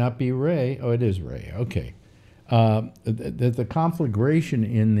 It may not be Ray. Oh, it is Ray. Okay. The conflagration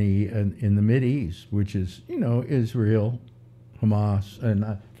in the Mideast, which is, you know, Israel, Hamas,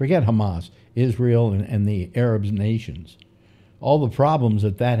 and forget Hamas, Israel and the Arab nations, all the problems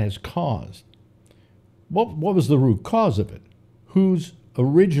that has caused. What was the root cause of it? Whose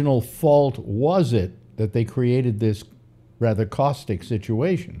original fault was it that they created this rather caustic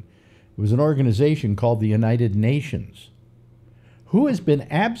situation? It was an organization called the United Nations. Who has been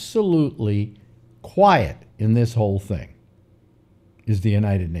absolutely quiet in this whole thing is the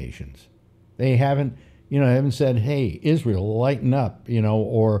United Nations. They haven't said, hey, Israel, lighten up, you know,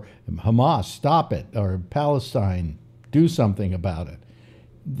 or Hamas, stop it, or Palestine, do something about it.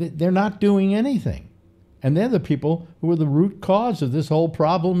 They're not doing anything. And they're the people who are the root cause of this whole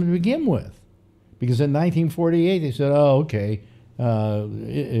problem to begin with. Because in 1948, they said, oh, okay,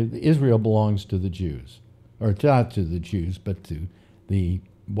 Israel belongs to the Jews. Or not to the Jews, but to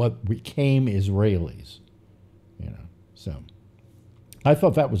what became Israelis. You know, so I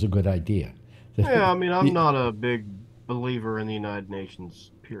thought that was a good idea. Yeah, I mean, I'm not a big believer in the United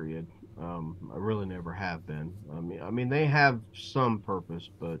Nations, period. I really never have been. I mean, they have some purpose,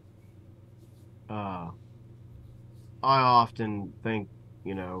 but I often think,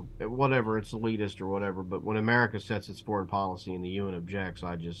 you know, whatever, it's elitist or whatever, but when America sets its foreign policy and the UN objects,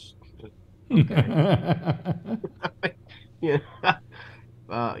 I just, okay. Yeah.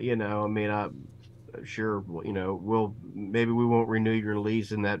 You know, I mean, sure, you know, maybe we won't renew your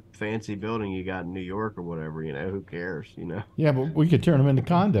lease in that fancy building you got in New York or whatever, you know, who cares, you know? Yeah, but we could turn them into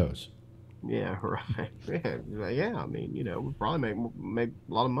condos. Yeah, right. Yeah, I mean, you know, we'll probably make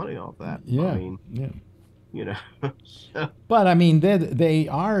a lot of money off that. Yeah, I mean, yeah. You know. So. But I mean, they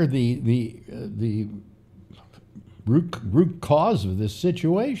are the root cause of this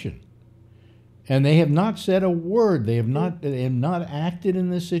situation, and they have not said a word. They have not acted in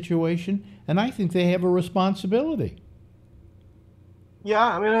this situation, and I think they have a responsibility. Yeah,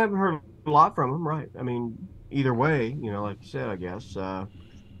 I mean, I haven't heard a lot from them. Right. I mean, either way, you know, like you said, I guess. I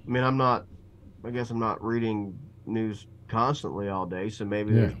mean, I guess I'm not reading news constantly all day, so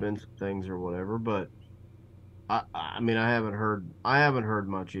maybe there's been some things or whatever. But I mean, I haven't heard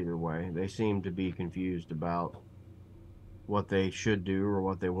much either way. They seem to be confused about what they should do or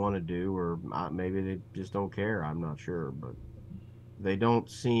what they want to do, or maybe they just don't care. I'm not sure, but they don't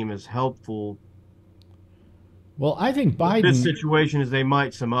seem as helpful. Well, I think Biden, in this situation, as they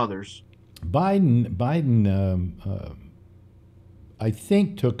might some others. Biden, I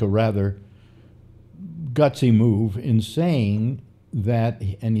think, took a rather gutsy move in saying that,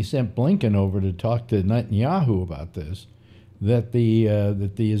 and he sent Blinken over to talk to Netanyahu about this, that the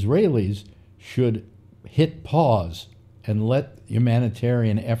Israelis should hit pause and let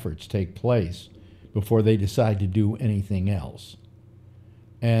humanitarian efforts take place before they decide to do anything else.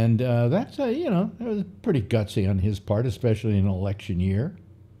 And that's that was pretty gutsy on his part, especially in an election year.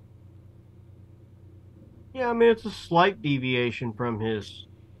 Yeah, I mean, it's a slight deviation from his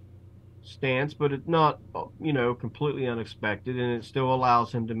stance, but it's not, you know, completely unexpected, and it still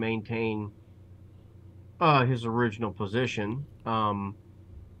allows him to maintain his original position.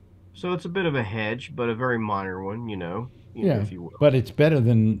 So it's a bit of a hedge, but a very minor one, you know, if you will. But it's better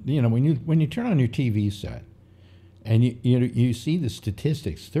than, you know, when you turn on your TV set and you see the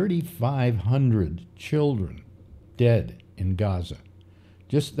statistics, 3,500 children dead in Gaza.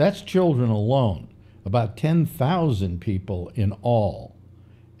 Just that's children alone. About 10,000 people in all.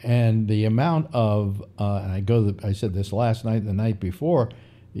 And the amount of, I said this last night and the night before,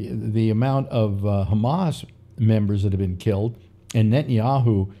 the amount of Hamas members that have been killed, and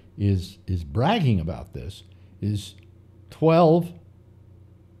Netanyahu is bragging about this, is 12,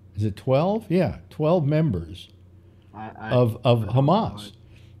 is it 12? Yeah, 12 members of Hamas.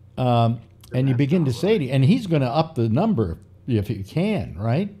 And you begin to say, and he's going to up the number if he can,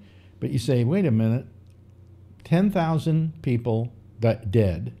 right? But you say, wait a minute, 10,000 people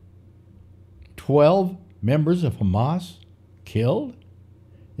dead, 12 members of Hamas killed?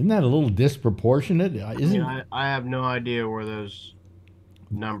 Isn't that a little disproportionate? I have no idea where those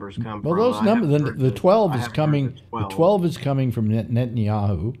numbers come from. Well, those numbers, the 12 is coming. The 12 is coming from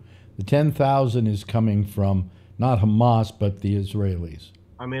Netanyahu. The 10,000 is coming from not Hamas but the Israelis.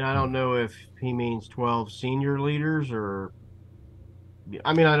 I mean, I don't know if he means 12 senior leaders or.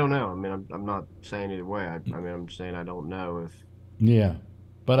 I mean, I don't know. I mean, I'm not saying either way. I mean, I'm saying I don't know if. Yeah,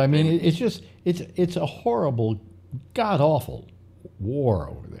 but I mean, it's just it's a horrible, god awful war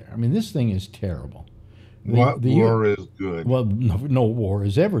over there. I mean, this thing is terrible. What war is good? Well, no war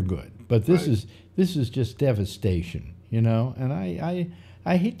is ever good, but this Right. is just devastation, you know. And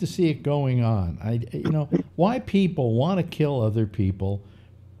I hate to see it going on. Why people want to kill other people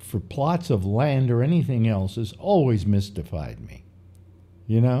for plots of land or anything else has always mystified me.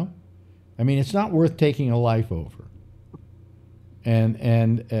 You know, I mean, it's not worth taking a life over.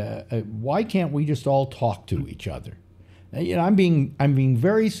 And why can't we just all talk to each other? You know, I'm being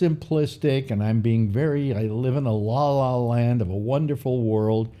very simplistic, and I live in a la land of a wonderful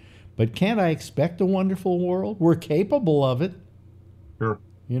world, but can't I expect a wonderful world? We're capable of it. Sure.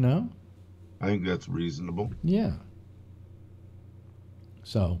 You know? I think that's reasonable. Yeah.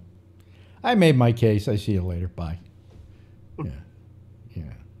 So, I made my case. I see you later. Bye. Yeah.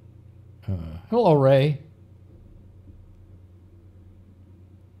 Yeah. Hello, Ray.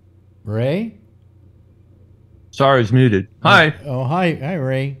 Ray? Sorry, it's muted. Hi. Oh, hi,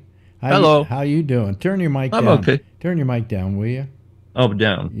 Ray. Hello. How you doing? Turn your mic I'm down. okay. Turn your mic down, will you? Oh,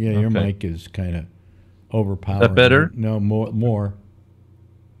 down. Yeah, your Okay. mic is kind of overpowering. Is that better? No, more.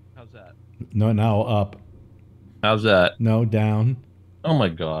 How's that? No, now up. How's that? No, down. Oh my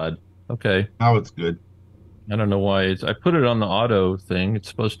God. Okay. Now it's good. I don't know why I put it on the auto thing. It's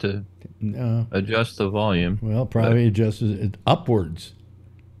supposed to No. adjust the volume. Well, probably adjusts it upwards.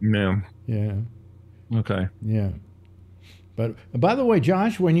 Yeah. Yeah, Okay. yeah. But by the way,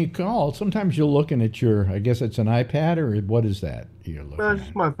 Josh, when you call, sometimes you're looking at your, I guess it's an iPad, or what is that you're looking That's at?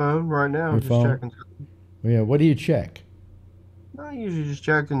 just my phone right now. Your Just phone? checking. Yeah, what do you check? I usually just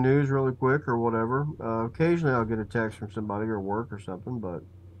check the news really quick or whatever. Occasionally I'll get a text from somebody or work or something, but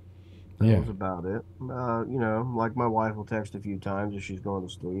that was about it. You know, like my wife will text a few times if she's going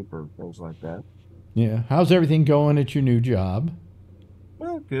to sleep or things like that. Yeah. How's everything going at your new job?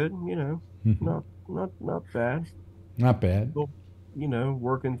 Well, good. You know, not bad. Not bad. Still, you know,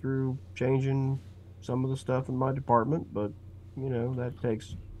 working through changing some of the stuff in my department, but you know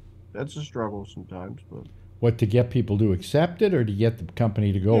that's a struggle sometimes. But What, to get people to accept it, or to get the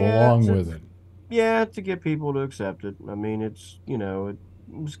company to go Yeah, along to- with it? yeah, to get people to accept it. I mean, it's it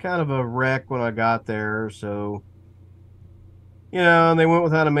was kind of a wreck when I got there, so and they went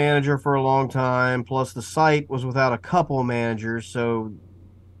without a manager for a long time. Plus, the site was without a couple of managers, so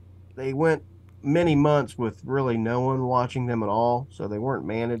they went many months with really no one watching them at all. So they weren't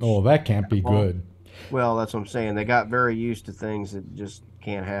managed. Oh, that can't be Well, good. Well, that's what I'm saying. They got very used to things that just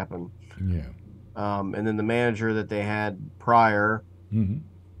can't happen. Yeah. And then the manager that they had prior, Hmm.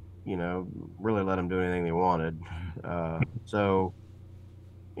 really let them do anything they wanted. So,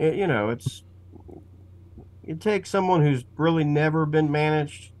 it takes someone who's really never been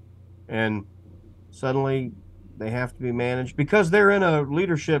managed, and suddenly they have to be managed because they're in a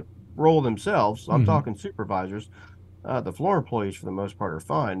leadership role themselves. I'm Mhm. talking supervisors. The floor employees, for the most part, are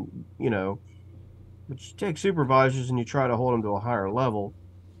fine, but you take supervisors and you try to hold them to a higher level.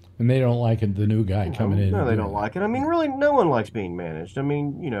 And they don't like it, the new guy coming in. No, and they doing don't like it. I mean, really, no one likes being managed. I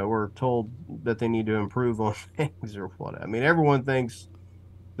mean, we're told that they need to improve on things or what. I mean, everyone thinks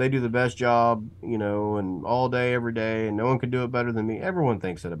they do the best job, and all day, every day, and no one can do it better than me. Everyone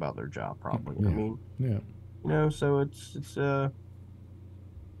thinks that about their job, probably. Yeah. I mean, Yeah. so it's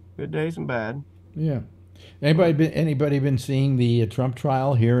good days and bad. Yeah. Anybody been seeing the Trump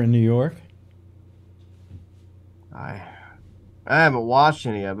trial here in New York? I haven't watched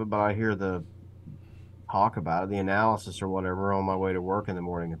any of it, but I hear the talk about it, the analysis or whatever, on my way to work in the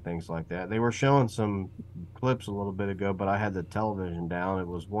morning and things like that. They were showing some clips a little bit ago, but I had the television down. It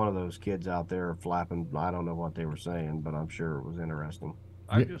was one of those kids out there flapping. I don't know what they were saying, but I'm sure it was interesting.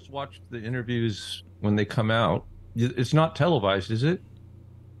 I just watched the interviews when they come out. It's not televised, is it?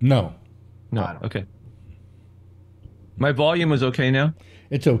 No. No. I don't- Okay. My volume is okay now?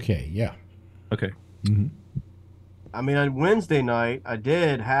 It's okay. Yeah. Okay. Hmm. I mean, on Wednesday night, I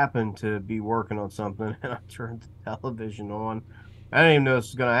did happen to be working on something, and I turned the television on. I didn't even know this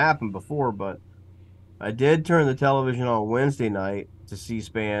was going to happen before, but I did turn the television on Wednesday night to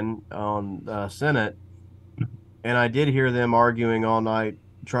C-SPAN on Senate, and I did hear them arguing all night,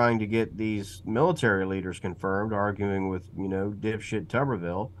 trying to get these military leaders confirmed, arguing with, dipshit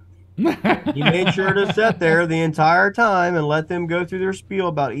Tuberville. He made sure to sit there the entire time and let them go through their spiel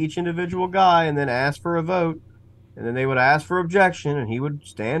about each individual guy, and then ask for a vote. And then they would ask for objection, and he would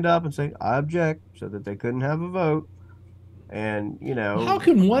stand up and say, "I object," so that they couldn't have a vote. And, How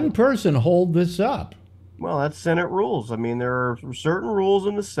can one person hold this up? well, that's Senate rules. I mean, there are certain rules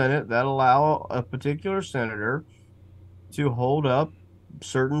in the Senate that allow a particular senator to hold up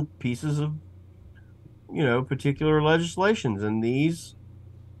certain pieces of, particular legislations. And these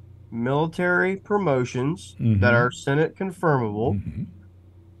military promotions Mm-hmm. that are Senate confirmable.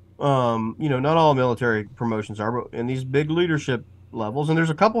 Mm-hmm. Not all military promotions are, but in these big leadership levels, and there's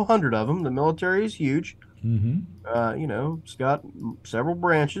a couple hundred of them. The military is huge. Mm-hmm. It's got several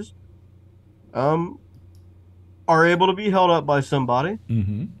branches. Are able to be held up by somebody,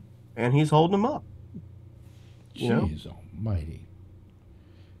 Mm-hmm. and he's holding them up. Jeez almighty.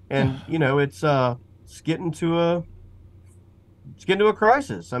 And it's getting to a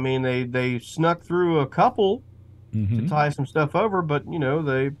crisis. I mean, they snuck through a couple to tie some stuff over, but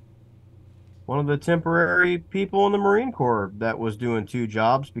one of the temporary people in the Marine Corps that was doing 2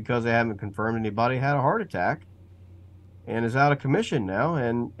 jobs because they haven't confirmed anybody had a heart attack and is out of commission now,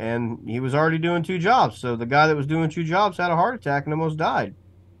 and he was already doing 2 jobs. So the guy that was doing 2 jobs had a heart attack and almost died.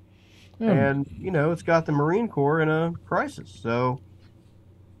 And it's got the Marine Corps in a crisis. So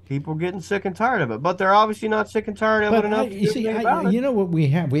people getting sick and tired of it, but they're obviously not sick and tired of it enough to do anything about it. You know what we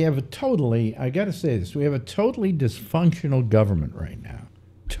have? We have a totally, I got to say this, we have a totally dysfunctional government right now.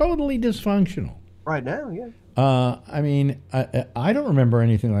 Totally dysfunctional. Right now, yeah. I mean, I don't remember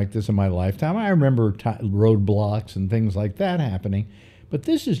anything like this in my lifetime. I remember roadblocks and things like that happening, but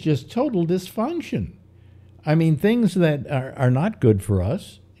this is just total dysfunction. I mean, things that are not good for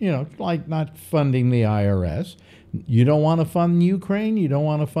us, like not funding the IRS. You don't want to fund Ukraine, you don't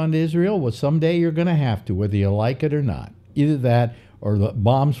want to fund Israel. Well, someday you're going to have to, whether you like it or not. Either that or the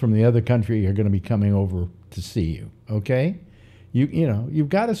bombs from the other country are going to be coming over to see you, okay? You've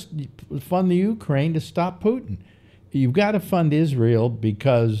got to fund the Ukraine to stop Putin. You've got to fund Israel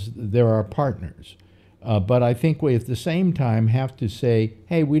because they're our partners. But I think we, at the same time, have to say,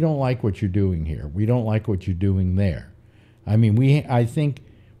 hey, we don't like what you're doing here. We don't like what you're doing there. I mean, I think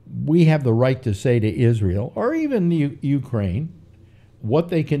we have the right to say to Israel, or even Ukraine, what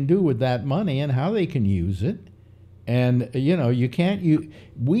they can do with that money and how they can use it. And,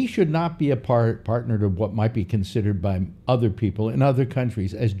 we should not be a partner to what might be considered by other people in other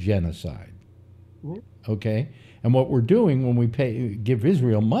countries as genocide. Okay? And what we're doing when we give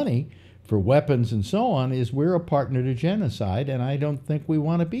Israel money for weapons and so on is we're a partner to genocide, and I don't think we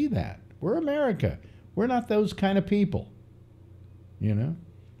want to be that. We're America. We're not those kind of people.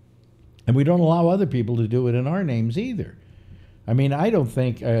 And we don't allow other people to do it in our names either. I mean, I don't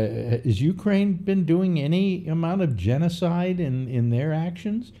think, has Ukraine been doing any amount of genocide in their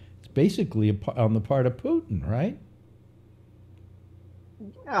actions? It's basically on the part of Putin, right?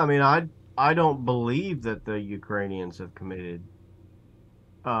 Yeah, I mean, I don't believe that the Ukrainians have committed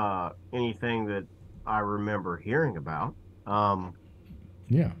anything that I remember hearing about.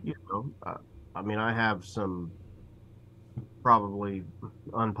 Yeah. I mean, I have some probably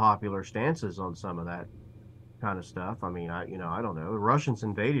unpopular stances on some of that kind of stuff. I mean, I don't know. The Russians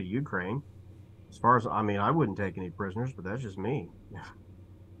invaded Ukraine. As far as, I mean, I wouldn't take any prisoners, but that's just me.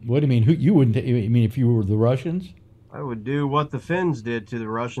 What do you mean? You wouldn't? You mean if you were the Russians? I would do what the Finns did to the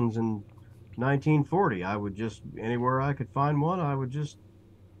Russians in 1940. I would just, anywhere I could find one, I would just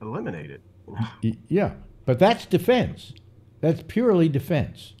eliminate it. Yeah, but that's defense. That's purely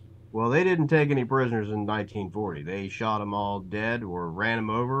defense. Well, they didn't take any prisoners in 1940. They shot them all dead or ran them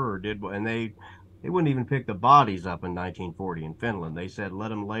over or and they wouldn't even pick the bodies up in 1940 in Finland. They said, let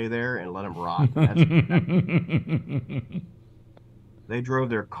them lay there and let them rot. They drove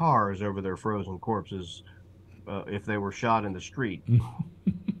their cars over their frozen corpses if they were shot in the street.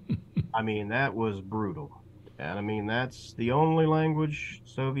 I mean, that was brutal. And I mean, that's the only language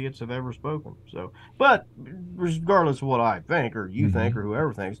Soviets have ever spoken. So, but regardless of what I think or you think or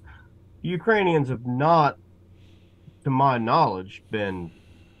whoever thinks, Ukrainians have not, to my knowledge, been,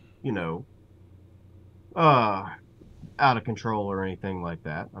 out of control or anything like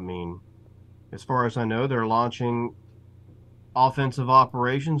that. I mean, as far as I know, they're launching offensive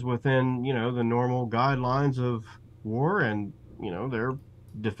operations within, the normal guidelines of war, and, they're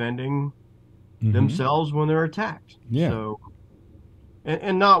defending themselves when they're attacked. Yeah. So,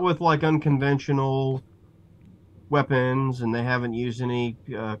 and not with like unconventional weapons, and they haven't used any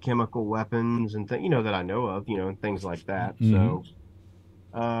chemical weapons and that I know of, and things like that. So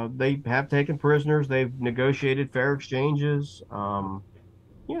they have taken prisoners. They've negotiated fair exchanges. So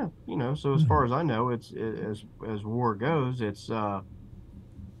as far as I know, it's as war goes, it's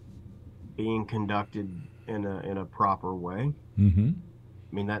being conducted in a proper way.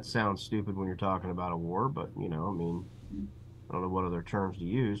 I mean, that sounds stupid when you're talking about a war, but I mean, I don't know what other terms to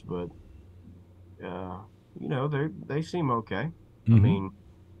use, but they seem okay. I mean,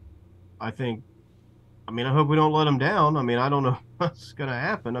 I hope we don't let them down. I mean, I don't know what's going to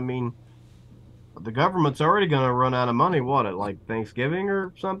happen. I mean, the government's already going to run out of money. What, at like Thanksgiving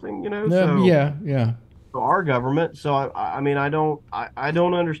or something? So yeah. to our government. So I mean, I don't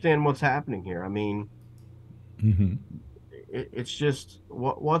understand what's happening here. I mean, it's just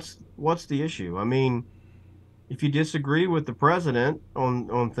what's the issue? I mean, if you disagree with the president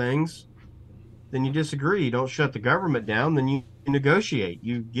on things, then you disagree. You don't shut the government down. Then you negotiate.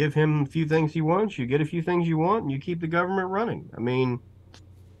 You give him a few things he wants. You get a few things you want, and you keep the government running. I mean,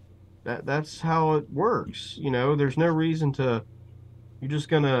 that's how it works. You know, there's no reason to. You're just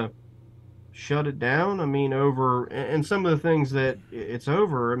gonna shut it down. I mean, over and some of the things that it's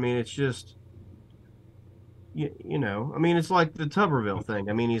over. I mean, it's just. You know, I mean, it's like the Tuberville thing.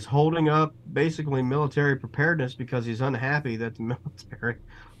 I mean, he's holding up basically military preparedness because he's unhappy that the military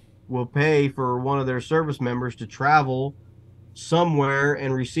will pay for one of their service members to travel somewhere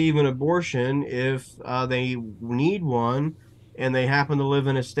and receive an abortion if they need one and they happen to live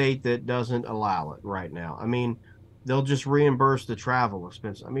in a state that doesn't allow it right now. I mean, they'll just reimburse the travel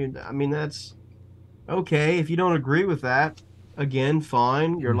expense. I mean that's okay if you don't agree with that. Again,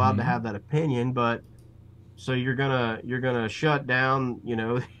 fine, you're allowed to have that opinion, but so you're gonna shut down, you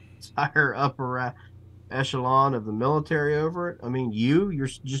know, the entire upper echelon of the military over it. I mean, you're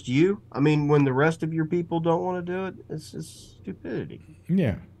just you. I mean, when the rest of your people don't want to do it, it's stupidity.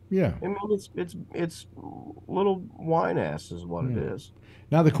 Yeah, yeah. I mean, it's little whine ass is what it is.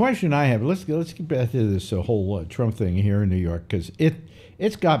 Now the question I have, let's get back to this whole Trump thing here in New York, because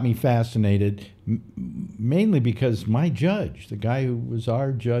it's got me fascinated, mainly because my judge, the guy who was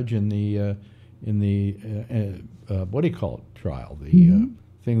our judge in the what do you call it, trial, the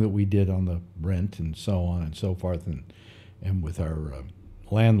thing that we did on the rent and so on and so forth, and with our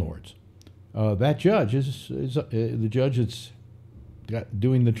landlords. That judge is the judge that's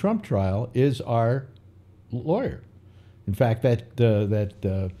doing the Trump trial is our lawyer. In fact, that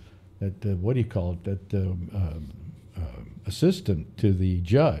what do you call it? That assistant to the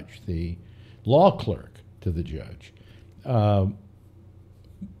judge, the law clerk to the judge,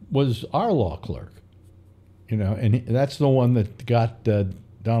 was our law clerk, you know, and that's the one that got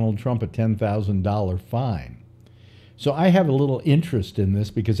Donald Trump a $10,000 fine. So I have a little interest in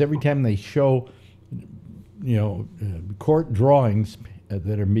this because every time they show, you know, court drawings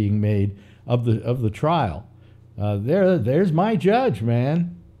that are being made of the trial, there's my judge,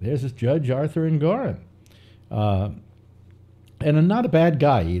 man. There's this Judge Arthur Engoron. And I'm not a bad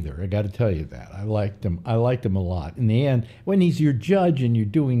guy either. I got to tell you that. I liked him a lot. In the end, when he's your judge and you're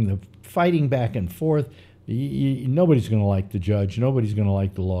doing the fighting back and forth, nobody's going to like the judge. Nobody's going to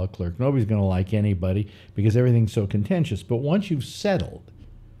like the law clerk. Nobody's going to like anybody because everything's so contentious. But once you've settled,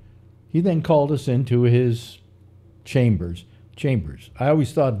 he then called us into his chambers. I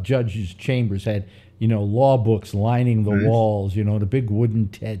always thought judges' chambers had, you know, law books lining the walls, you know, the big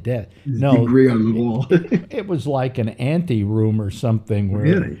wooden no, degree on the wall. It was like an ante room or something. Where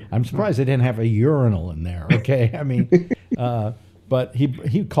Really? I'm surprised they didn't have a urinal in there. Okay, I mean, but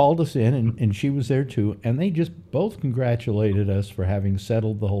he called us in, and she was there too, and they just both congratulated us for having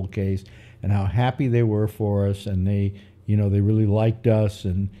settled the whole case and how happy they were for us, and they really liked us,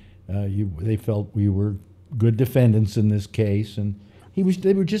 and they felt we were good defendants in this case, and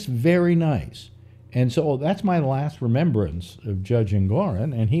they were just very nice. And so that's my last remembrance of Judge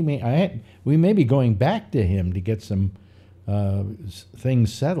Engoron, and we may be going back to him to get some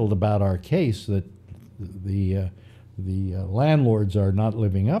things settled about our case that the landlords are not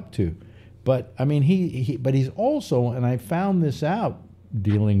living up to. But I mean, but he's also, and I found this out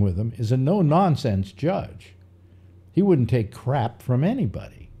dealing with him, is a no-nonsense judge. He wouldn't take crap from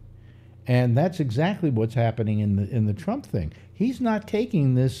anybody, and that's exactly what's happening in the Trump thing. He's not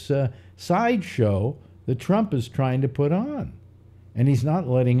taking this sideshow that Trump is trying to put on, and he's not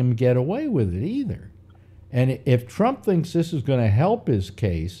letting him get away with it either. And if Trump thinks this is going to help his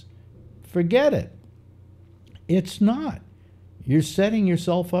case, forget it. It's not. You're setting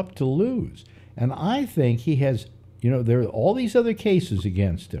yourself up to lose. And I think he has, you know, there are all these other cases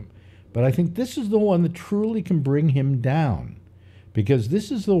against him, but I think this is the one that truly can bring him down, because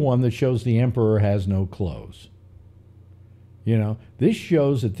this is the one that shows the emperor has no clothes. You know, this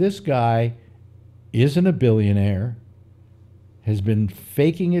shows that this guy isn't a billionaire, has been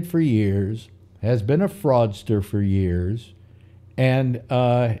faking it for years, has been a fraudster for years, and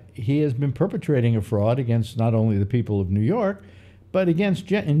he has been perpetrating a fraud against not only the people of New York, but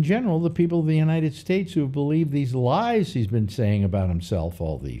against, in general, the people of the United States who have believed these lies he's been saying about himself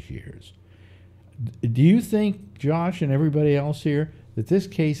all these years. Do you think, Josh and everybody else here, that this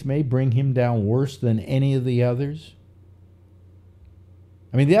case may bring him down worse than any of the others?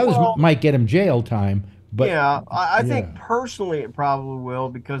 I mean, the others might get him jail time, but... Yeah, I think personally it probably will,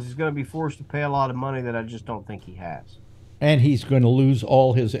 because he's going to be forced to pay a lot of money that I just don't think he has. And he's going to lose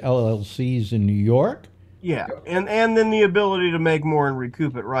all his LLCs in New York. Yeah, and then the ability to make more and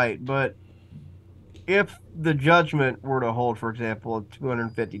recoup it, right? But if the judgment were to hold, for example, of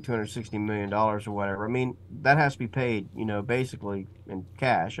 250, $260 million or whatever, I mean, that has to be paid, basically in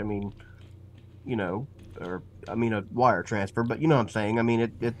cash. I mean, or I mean a wire transfer, but you know what I'm saying. I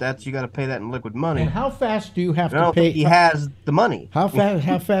mean, that's you got to pay that in liquid money. And how fast do you have And I to don't pay? think he has the money. How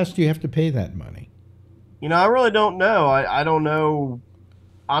fast do you have to pay that money? I really don't know. I don't know.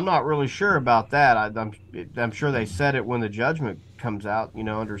 I'm not really sure about that. I'm sure they said it when the judgment comes out,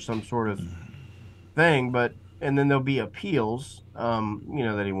 under some sort of thing, and then there'll be appeals,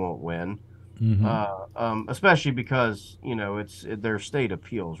 that he won't win. Especially because, they're state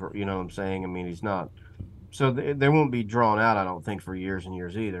appeals, you know what I'm saying? I mean, he's not, so they won't be drawn out, I don't think, for years and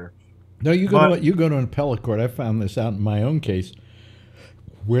years either. No, you go to an appellate court. I found this out in my own case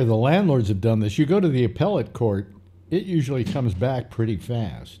where the landlords have done this. You go to the appellate court, it usually comes back pretty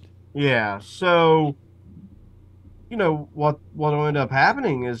fast. Yeah. So, what will end up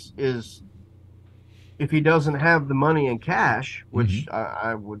happening is if he doesn't have the money in cash, which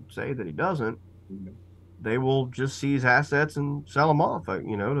I would say that he doesn't, they will just seize assets and sell them off,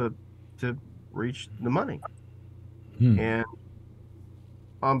 to reach the money. And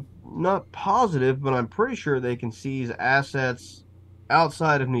I'm not positive, but I'm pretty sure they can seize assets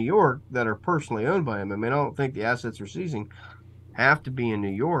outside of New York that are personally owned by him. I mean, I don't think the assets they're seizing have to be in New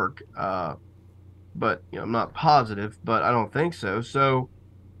York, but I'm not positive, but I don't think so. So,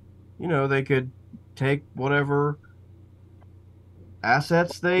 they could take whatever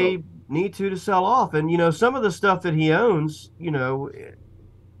assets they need to sell off, and some of the stuff that he owns,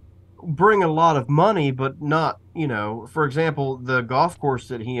 bring a lot of money, but not, for example, the golf course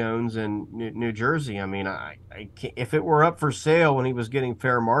that he owns in New Jersey. I mean, I can't, if it were up for sale when he was getting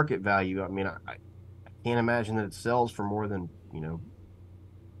fair market value, I mean, I can't imagine that it sells for more than,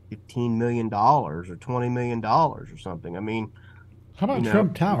 $15 million or $20 million or something. I mean, how about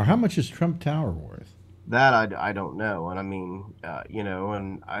Trump Tower? How much is Trump Tower worth? That I don't know, and I mean,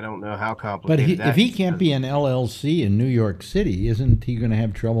 and I don't know how complicated. But if he can't be an LLC in New York City, isn't he going to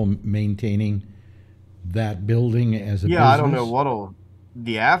have trouble maintaining that building as a business? I don't know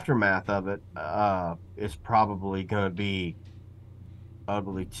the aftermath of it is probably going to be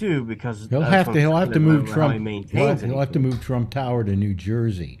ugly too, because he'll have to move Trump. He'll have to move Trump Tower to New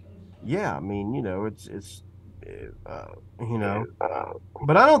Jersey. Yeah, I mean, it's.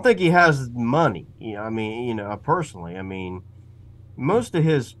 But I don't think he has money. I mean, personally, I mean, most of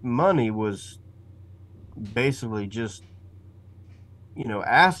his money was basically just,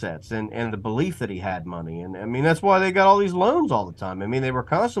 assets and the belief that he had money. And I mean, that's why they got all these loans all the time. I mean, they were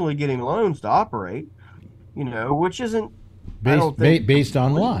constantly getting loans to operate, which isn't based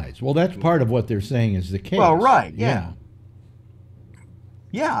on lies. Well, that's part of what they're saying is the case. Well, right. Yeah.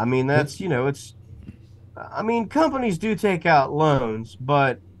 Yeah. I mean, that's, it's, I mean, companies do take out loans,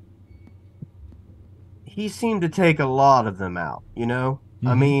 but he seemed to take a lot of them out,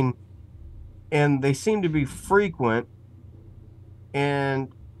 I mean, and they seem to be frequent, and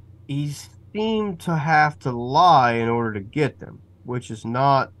he seemed to have to lie in order to get them, which is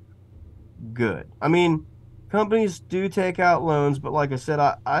not good. I mean, companies do take out loans, but like I said,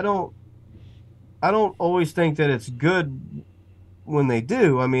 I don't always think that it's good when they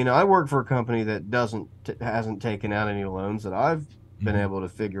do. I mean, I work for a company that hasn't taken out any loans that I've been able to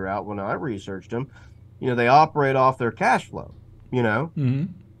figure out when I researched them. They operate off their cash flow. I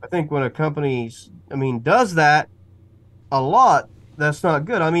think when a company, does that a lot, that's not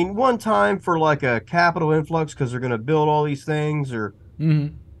good. I mean, one time for like a capital influx because they're going to build all these things, or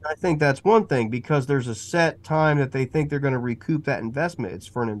I think that's one thing, because there's a set time that they think they're going to recoup that investment. It's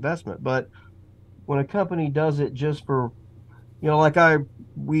for an investment. But when a company does it just for, there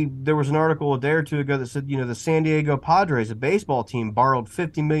was an article a day or two ago that said, the San Diego Padres, a baseball team, borrowed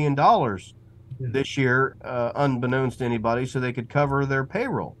 $50 million this year, unbeknownst to anybody, so they could cover their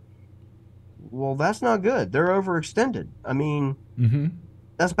payroll. Well, that's not good. They're overextended. I mean,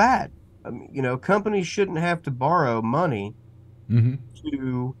 that's bad. I mean, companies shouldn't have to borrow money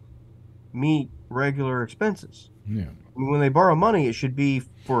to meet regular expenses. Yeah. I mean, when they borrow money, it should be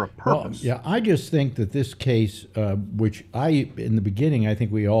for a purpose. Well, yeah, I just think that this case, which in the beginning, I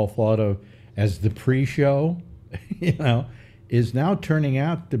think we all thought of as the pre-show, is now turning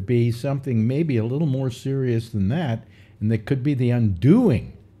out to be something maybe a little more serious than that, and that could be the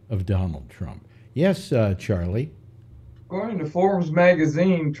undoing of Donald Trump. Yes, Charlie? According to Forbes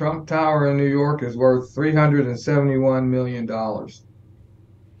magazine, Trump Tower in New York is worth $371 million.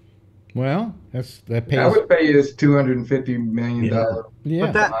 Well, that pays. I would pay his $250 million. Yeah.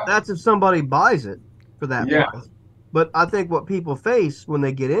 But that's if somebody buys it for that price. But I think what people face when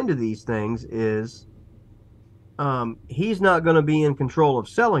they get into these things is, he's not going to be in control of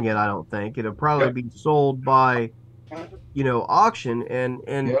selling it. I don't think it'll probably be sold by, auction,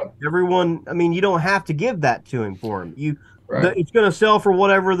 and everyone. I mean, you don't have to give that to him for him. It's going to sell for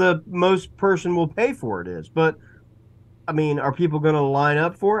whatever the most person will pay for it is. But I mean, are people going to line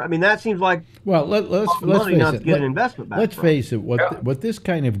up for it? I mean, that seems like let's money face not it. to get an investment back. Let's face it. What this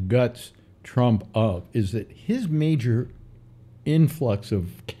kind of guts Trump of is that his major influx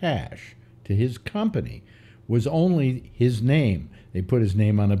of cash to his company was only his name. They put his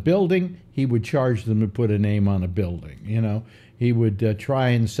name on a building. He would charge them to put a name on a building. He would try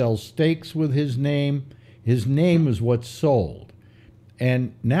and sell steaks with his name. His name is what's sold.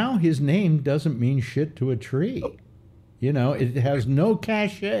 And now his name doesn't mean shit to a tree. It has no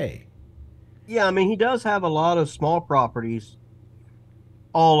cachet. Yeah, I mean, he does have a lot of small properties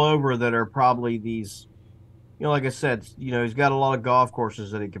all over that are probably these, like I said, he's got a lot of golf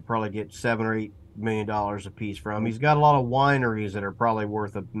courses that he could probably get $7 or $8 million a piece from. He's got a lot of wineries that are probably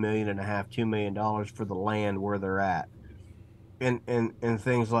worth $1.5 million, $2 million for the land where they're at, and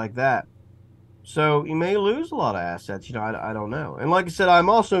things like that. So he may lose a lot of assets. I don't know. And like I said, I'm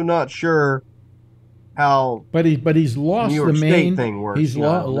also not sure how. But he's lost New York the State main thing works. He's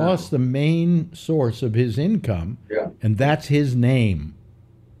lost the main source of his income, and that's his name.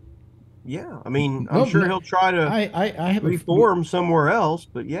 Yeah, I mean, I'm sure he'll try to I have reform somewhere else,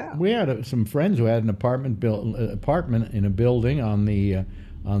 but yeah. We had some friends who had an apartment in a building on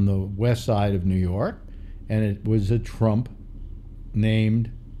the west side of New York, and it was a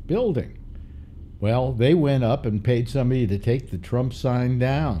Trump-named building. Well, they went up and paid somebody to take the Trump sign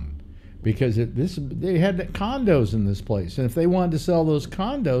down because they had condos in this place, and if they wanted to sell those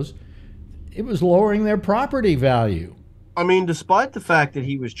condos, it was lowering their property value. I mean, despite the fact that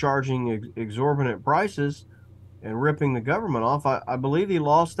he was charging exorbitant prices and ripping the government off, I believe he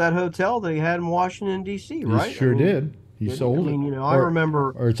lost that hotel that he had in Washington, D.C., right? He sure did. He sold it. I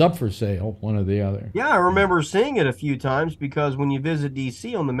remember... Or it's up for sale, one or the other. Yeah, I remember seeing it a few times because when you visit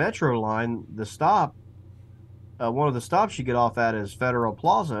D.C. on the Metro line, the stop, one of the stops you get off at is Federal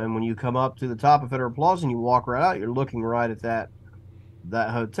Plaza, and when you come up to the top of Federal Plaza and you walk right out, you're looking right at that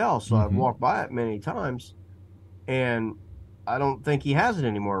hotel. So I've walked by it many times. And I don't think he has it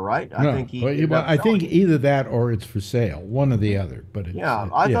anymore, right? I think either that or it's for sale, one or the other. But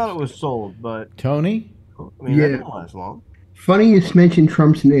I thought it was sold, but Tony, I mean, that didn't last long. Funny you mentioned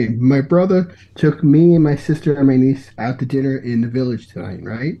Trump's name. My brother took me and my sister and my niece out to dinner in the Village tonight,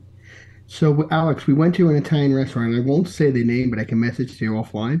 right? So Alex, we went to an Italian restaurant. I won't say the name, but I can message to you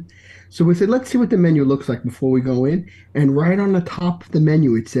offline. So we said, let's see what the menu looks like before we go in. And right on the top of the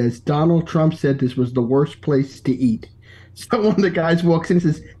menu, it says, Donald Trump said this was the worst place to eat. So one of the guys walks in and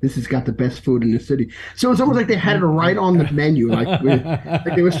says, this has got the best food in the city. So it's almost like they had it right on the menu. Like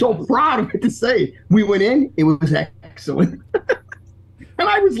they were so proud of it to say. We went in, it was excellent. And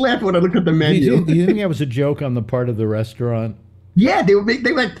I was laughing when I looked at the menu. Do you think that was a joke on the part of the restaurant? Yeah, they were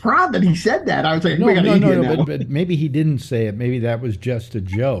like proud that he said that. I was like, no, but maybe he didn't say it. Maybe that was just a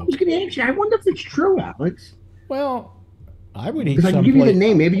joke. I was going to ask you, I wonder if it's true, Alex. Well, I would eat. Because I can give you the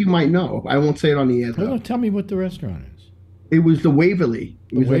name. Maybe you might know. I won't say it on the air. No, tell me what the restaurant is. It was the Waverly.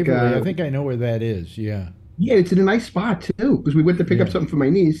 It was Waverly. Like I think I know where that is. Yeah. Yeah, it's in a nice spot too. Because we went to pick up something for my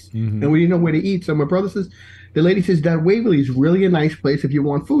niece, and we didn't know where to eat. So my brother says, the lady says that Waverly is really a nice place if you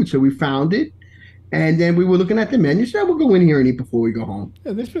want food. So we found it. And then we were looking at the menu. So we'll go in here and eat before we go home.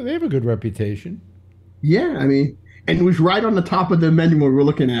 Yeah, they have a good reputation. Yeah, I mean, and it was right on the top of the menu when we were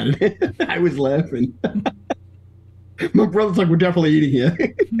looking at it. I was laughing. My brother's like, we're definitely eating here.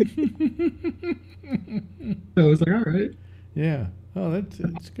 So I was like, all right. Yeah. Oh,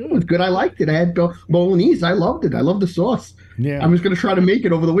 that's good. It was good. I liked it. I had bolognese. I loved it. I loved the sauce. Yeah. I was going to try to make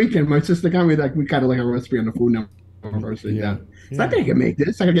it over the weekend. My sister got me we kind of like a recipe on the food now. Yeah. So I think I can make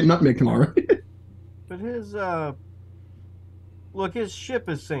this. I can get nutmeg tomorrow. But his ship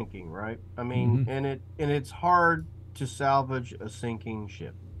is sinking, right? I mean, and it's hard to salvage a sinking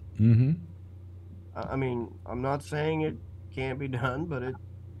ship. Mm-hmm. I mean, I'm not saying it can't be done, but it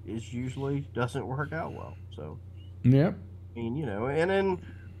usually doesn't work out well. So, yep. I mean, and then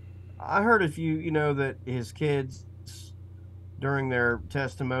I heard a few, that his kids during their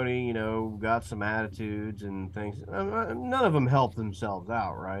testimony, got some attitudes and things. None of them helped themselves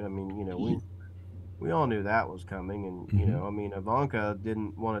out, right? I mean, we all knew that was coming, and I mean, Ivanka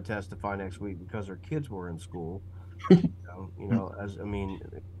didn't want to testify next week because her kids were in school. It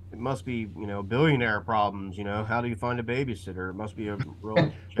must be, billionaire problems. How do you find a babysitter? It must be a real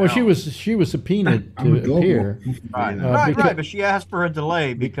challenge. Well, she was subpoenaed to appear. Right. But she asked for a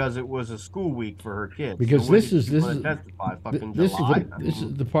delay because it was a school week for her kids. Because so this is the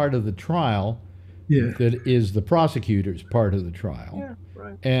part of the trial Yeah. that is the prosecutor's part of the trial. Yeah,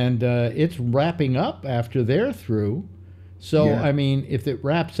 right. And it's wrapping up after they're through. So, Yeah. I mean, if it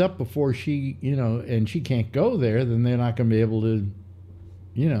wraps up before she, and she can't go there, then they're not going to be able to,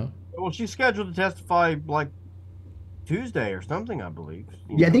 Well, she's scheduled to testify like Tuesday or something, I believe.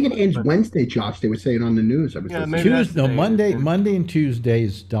 Yeah, I think it ends Wednesday, Josh. They were saying on the news. Maybe that's the day. Monday and Tuesday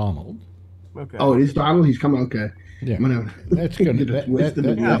is Donald. Okay. Oh, it is Donald. He's coming. Okay. Yeah, Whenever. that's going to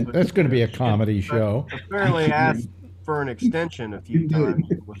that's going to be a comedy show. Apparently asked for an extension a few times,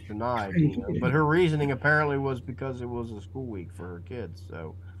 it was denied. But her reasoning apparently was because it was a school week for her kids.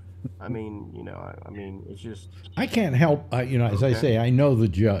 So, I mean, it's just I can't help, as I say, I know the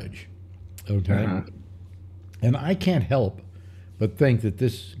judge, okay, and I can't help but think that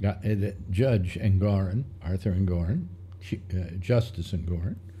this guy, that Judge Engoron, Arthur Engoron, Justice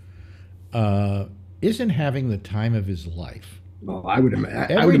Engoron, isn't having the time of his life. Well, I would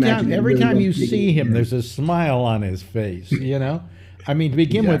imagine. Every time you see him, there's a smile on his face. I mean, to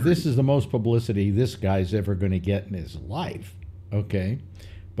begin with, this is the most publicity this guy's ever going to get in his life. Okay,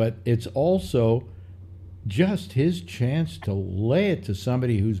 but it's also just his chance to lay it to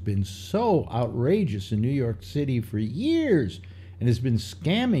somebody who's been so outrageous in New York City for years and has been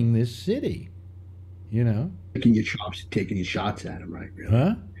scamming this city. Licking your chops, taking your shots at him, right? Really.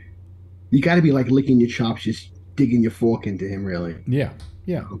 Huh? You got to be like licking your chops, just digging your fork into him, really. Yeah.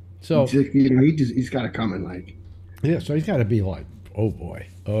 So he's got to come in like. Yeah, so he's got to be like, oh boy,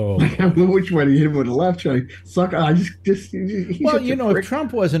 oh. Which one? He hit him with the left try. Suck. Well, if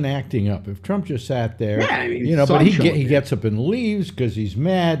Trump wasn't acting up, if Trump just sat there, but he gets up and leaves because he's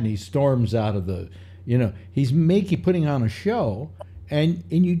mad and he storms out of the, he's putting on a show. And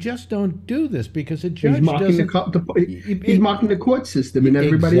you just don't do this because a judge he's mocking doesn't. He's mocking the court system and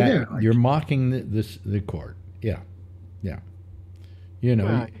everybody there. You're mocking the court. Yeah.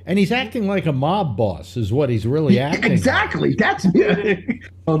 Right. And he's acting like a mob boss is what he's really acting. Exactly. That's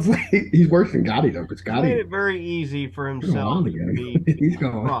he's worse than Gotti though, because Gotti made it very easy for himself to be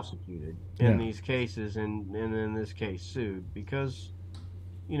prosecuted in these cases, and in this case sued because,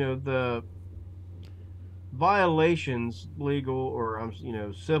 the violations, legal or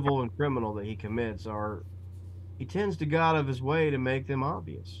civil and criminal, that he commits he tends to go out of his way to make them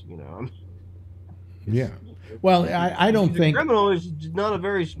obvious. Yeah. Well, I don't think criminal is not a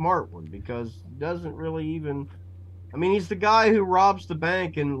very smart one because he doesn't really even. I mean, he's the guy who robs the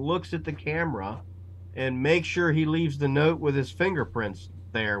bank and looks at the camera and makes sure he leaves the note with his fingerprints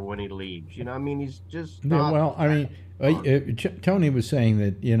there when he leaves. He's just not. Yeah, well, I mean, Tony was saying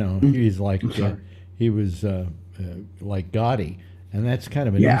that he's like he was like Gotti, and that's kind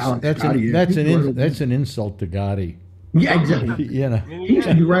of that's an insult to Gotti. Yeah, exactly. He's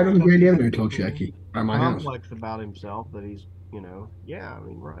right on the Grand Avenue, told Jackie. By my house. Complex about himself that he's,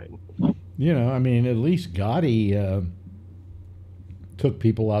 right. I mean, at least Gotti took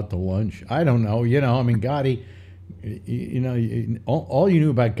people out to lunch. I don't know, I mean, Gotti, all you knew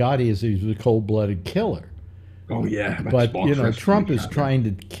about Gotti is he was a cold-blooded killer. Oh, yeah. But, Trump is trying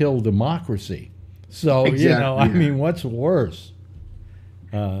to kill democracy. So, I mean, what's worse?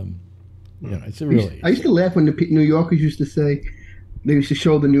 It's really. I used to laugh when the New Yorkers used to say, they used to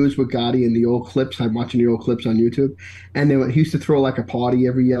show the news with Gotti and the old clips. I'm watching the old clips on YouTube. And he used to throw like a party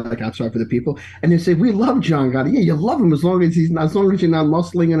every year, like outside for the people. And they say, we love John Gotti. Yeah, you love him as long as you're not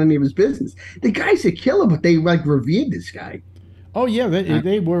muscling on any of his business. The guy's a killer, but they like revered this guy. Oh yeah,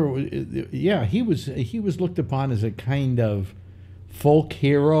 they were. Yeah, he was looked upon as a kind of folk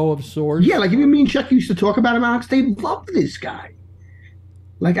hero of sorts. Yeah, like even me and Chuck used to talk about him, Alex. They loved this guy.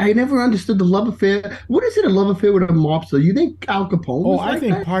 Like, I never understood the love affair. What is it, a love affair with a mobster? You think Al Capone was I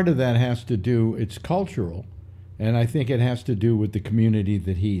think part of that has to do, it's cultural, and I think it has to do with the community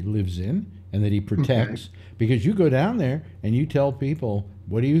that he lives in and that he protects. Okay. Because you go down there and you tell people,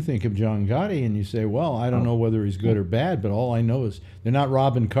 what do you think of John Gotti? And you say, well, I don't know whether he's good or bad, but all I know is they're not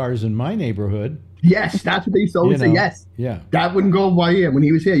robbing cars in my neighborhood. Yes, that's what they used to always say. Yes. Yeah. That wouldn't go by here. When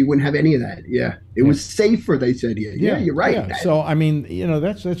he was here, you wouldn't have any of that. Yeah. It was safer, they said here. Yeah, you're right. Yeah. So, I mean,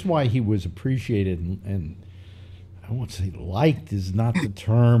 that's why he was appreciated and I won't say liked is not the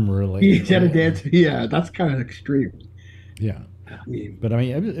term really. Yeah, that's kind of extreme. Yeah. But I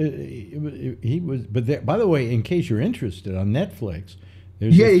mean, he was. But by the way, in case you're interested, on Netflix,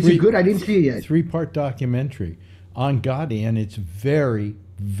 there's it's good. I didn't see it yet. 3-part documentary on Gotti, and it's very,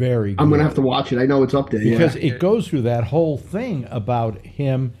 very good. I'm gonna have to watch it. I know it's up there because it goes through that whole thing about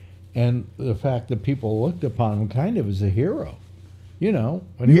him and the fact that people looked upon him kind of as a hero. When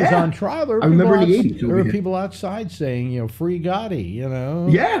he was on trial, there were people outside saying, "Free Gotti."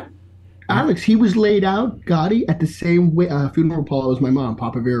 Yeah. Alex, he was laid out, Gotti, at the same funeral parlor as my mom,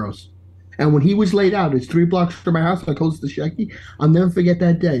 Papa Vero's. And when he was laid out, it's 3 blocks from my house. I close to Shecky. I'll never forget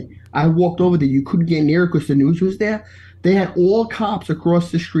that day. I walked over there. You couldn't get near because the news was there. They had all cops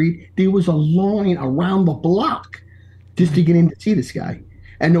across the street. There was a line around the block just to get in to see this guy.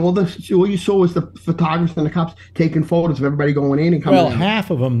 And all you saw was the photographers and the cops taking photos of everybody going in and coming out. Well, half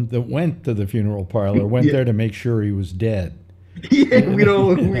of them that went to the funeral parlor went there to make sure he was dead. Yeah,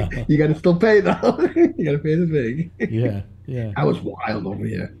 you got to still pay though. You got to pay the fee. Yeah, yeah. I was wild over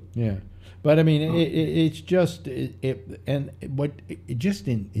here. Yeah, but I mean, it's just and what it just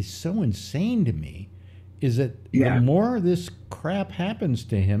is so insane to me is that the more this crap happens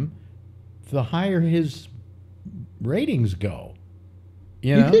to him, the higher his ratings go.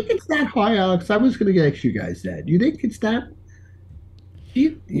 You think it's that high, Alex? I was going to ask you guys that. You think it's that?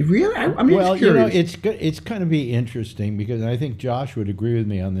 You really? I mean, well, it's going to be interesting because I think Josh would agree with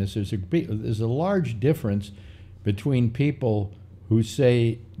me on this. There's a large difference between people who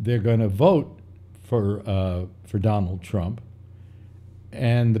say they're going to vote for Donald Trump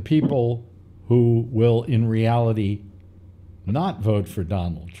and the people who will, in reality, not vote for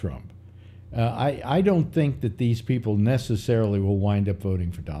Donald Trump. I don't think that these people necessarily will wind up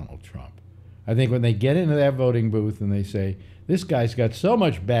voting for Donald Trump. I think when they get into that voting booth and they say, this guy's got so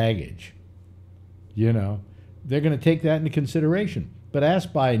much baggage, they're going to take that into consideration. But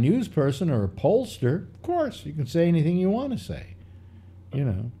asked by a news person or a pollster, of course, you can say anything you want to say,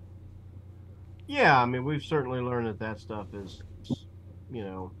 Yeah, I mean, we've certainly learned that stuff is,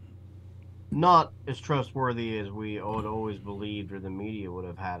 not as trustworthy as we had always believed or the media would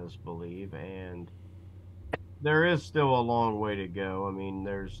have had us believe. And there is still a long way to go. I mean,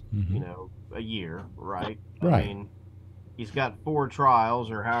 there's, a year, right? Right. I mean, he's got 4 trials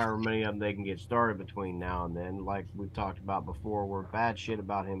or however many of them they can get started between now and then. Like we've talked about before, where bad shit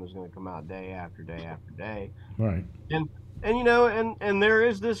about him is going to come out day after day after day. Right. And there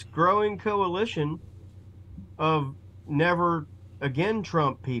is this growing coalition of never again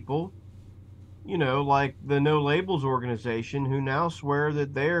Trump people, like the No Labels organization, who now swear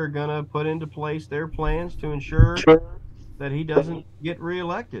that they're going to put into place their plans to ensure that he doesn't get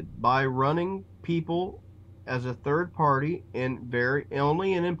reelected by running people as a third party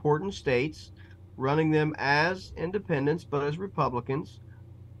only in important states, running them as independents but as Republicans,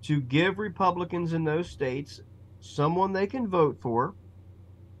 to give Republicans in those states someone they can vote for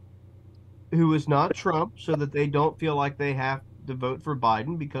who is not Trump, so that they don't feel like they have to vote for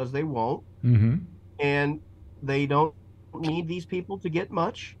Biden, because they won't. Mm-hmm. And they don't need these people to get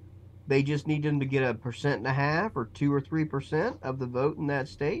much. They just need them to get 1.5% or 2 or 3% of the vote in that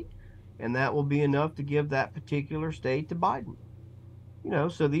state, and that will be enough to give that particular state to Biden.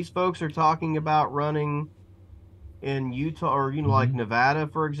 So these folks are talking about running in Utah, or like Nevada,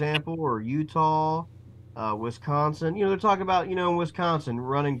 for example, or Utah, Wisconsin. They're talking about, in Wisconsin,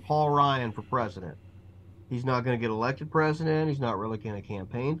 running Paul Ryan for president. He's not going to get elected president. He's not really going to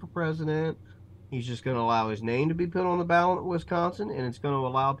campaign for president. He's just going to allow his name to be put on the ballot in Wisconsin, and it's going to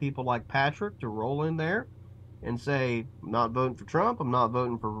allow people like Patrick to roll in there and say, I'm not voting for Trump, I'm not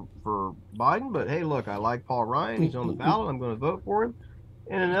voting for Biden, but hey, look, I like Paul Ryan, he's on the ballot, I'm going to vote for him.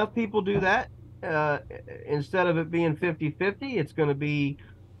 And enough people do that, instead of it being 50-50, it's going to be,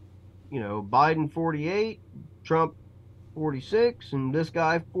 Biden 48, Trump 46, and this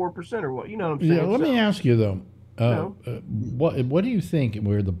guy 4%, or what? You know what I'm saying? Yeah, let me ask you though, what do you think,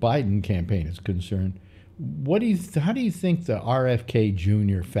 where the Biden campaign is concerned? How do you think the RFK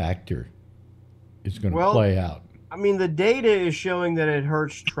Jr. factor is going to play out? I mean, the data is showing that it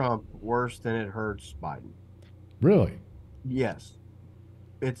hurts Trump worse than it hurts Biden. Really? Yes.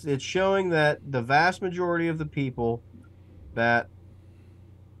 It's showing that the vast majority of the people that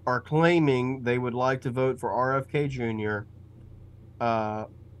are claiming they would like to vote for RFK Jr.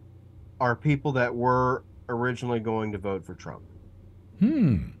 Are people that were originally going to vote for Trump.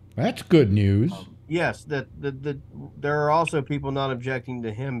 That's good news. Yes, that there are also people not objecting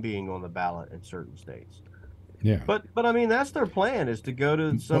to him being on the ballot in certain states. Yeah, but I mean, that's their plan, is to go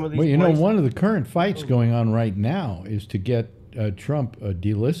to some of these. Well, places. One of the current fights going on right now is to get Trump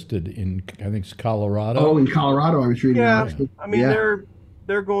delisted in, I think it's Colorado. Oh, in Colorado, I was reading. Yeah, I mean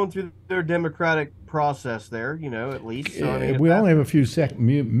they're going through their democratic process there, at least. So, I mean, we only have a few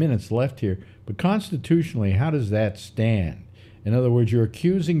minutes left here, but constitutionally, how does that stand? In other words, you're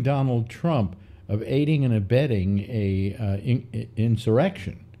accusing Donald Trump of aiding and abetting a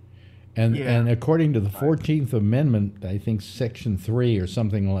insurrection. And according to the 14th Amendment, I think Section 3 or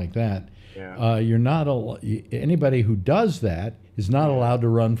something like that, you're not anybody who does that is not allowed to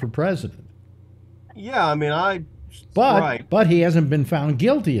run for president. Yeah, I mean, but he hasn't been found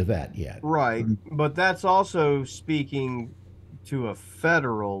guilty of that yet. Right, but that's also speaking to a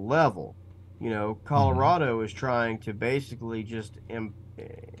federal level. Colorado is trying to basically just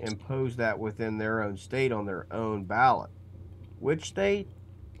impose that within their own state on their own ballot, which they,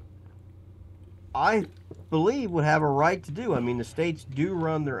 I believe, would have a right to do. I mean, the states do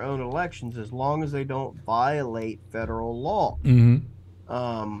run their own elections as long as they don't violate federal law.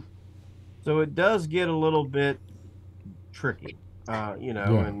 So it does get a little bit tricky,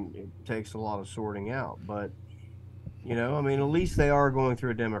 and it takes a lot of sorting out. But, I mean, at least they are going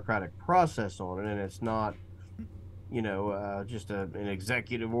through a democratic process on it, and it's not, just an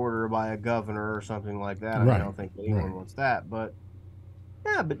executive order by a governor or something like that. I don't think anyone wants that. But,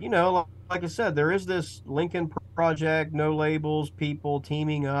 yeah, but, like I said, there is this Lincoln Project, no labels, people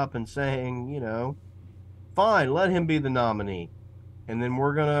teaming up and saying, fine, let him be the nominee. And then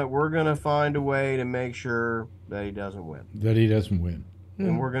we're gonna find a way to make sure that he doesn't win.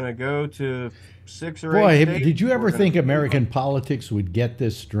 And we're gonna go to 6 or 8 states. Did you ever think American politics would get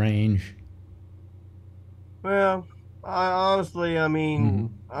this strange? Well, I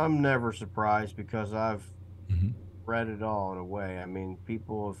mean, I'm never surprised because I've read it all in a way. I mean,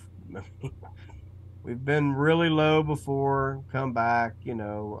 people have. We've been really low before, come back.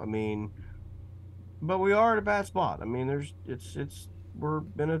 I mean, but we are at a bad spot. I mean, we're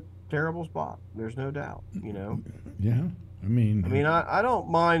in a terrible spot. There's no doubt, Yeah. I don't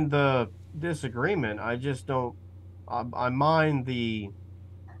mind the disagreement. I just don't, I mind the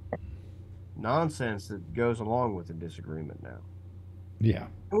nonsense that goes along with the disagreement now. Yeah.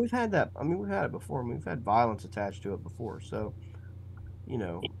 And we've had that. I mean, we've had it before. I mean, we've had violence attached to it before. So,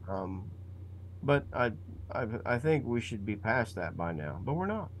 but I think we should be past that by now, but we're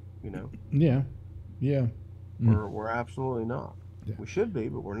not, Yeah. Yeah. We're absolutely not. Yeah. We should be,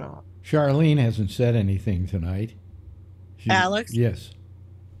 but we're not. Charlene hasn't said anything tonight. Alex? Yes.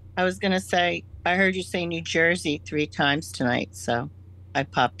 I was going to say, I heard you say New Jersey 3 times tonight, so I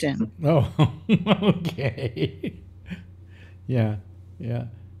popped in. Oh, okay. Yeah.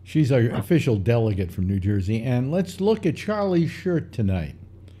 She's our official delegate from New Jersey. And let's look at Charlie's shirt tonight.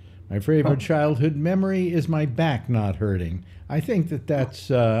 My favorite childhood memory is my back not hurting. I think that's,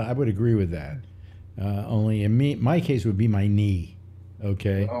 I would agree with that. Only in my case would be my knee.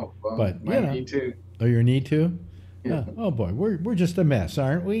 Okay. Oh, well, but my knee too. Oh, your knee too? Yeah. Oh boy, we're just a mess,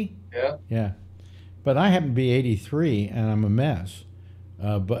 aren't we? Yeah. Yeah. But I happen to be 83 and I'm a mess.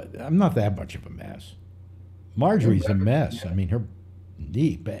 But I'm not that much of a mess. Marjorie's a mess. I mean, her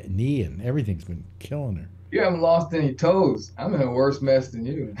knee and everything's been killing her. You haven't lost any toes. I'm in a worse mess than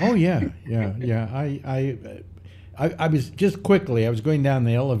you. Oh yeah. I was just quickly. I was going down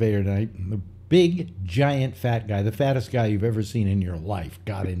the elevator tonight. The big, giant, fat guy, the fattest guy you've ever seen in your life,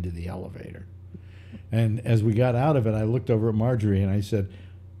 got into the elevator. And as we got out of it, I looked over at Marjorie and I said,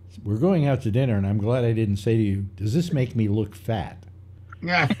 "We're going out to dinner, and I'm glad I didn't say to you, does this make me look fat?"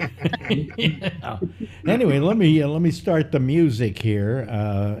 Anyway, let me start the music here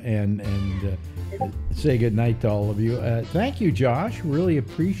and say good night to all of you. Thank you, Josh. Really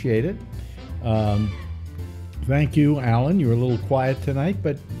appreciate it. Thank you, Alan. You were a little quiet tonight,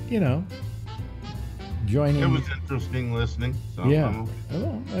 but joining. It was interesting listening. So yeah.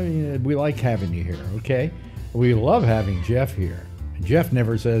 Well, I mean, we like having you here. Okay, we love having Jeff here. Jeff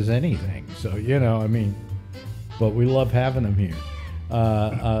never says anything, so but we love having him here.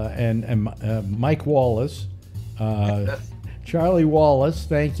 And Mike Wallace, Charlie Wallace,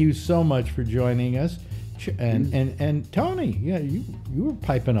 thank you so much for joining us. And Tony, yeah, you were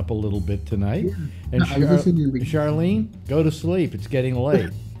piping up a little bit tonight. Yeah. And Charlene, go to sleep. It's getting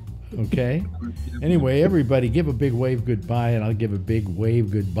late. Okay. Anyway, everybody, give a big wave goodbye, and I'll give a big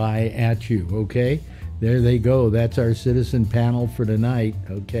wave goodbye at you. Okay. There they go. That's our citizen panel for tonight.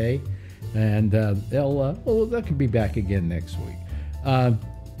 Okay. And they could be back again next week.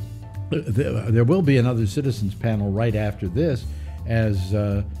 There will be another citizens panel right after this as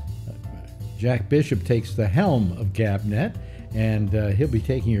Jack Bishop takes the helm of GabNet, and he'll be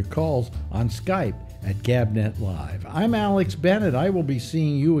taking your calls on Skype at GabNet Live. I'm Alex Bennett. I will be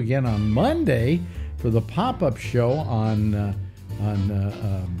seeing you again on Monday for the pop-up show on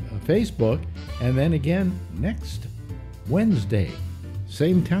Facebook, and then again next Wednesday,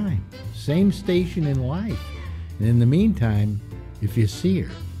 same time, same station in life. And in the meantime, if you see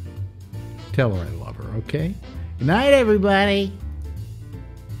her, tell her I love her, okay? Good night, everybody.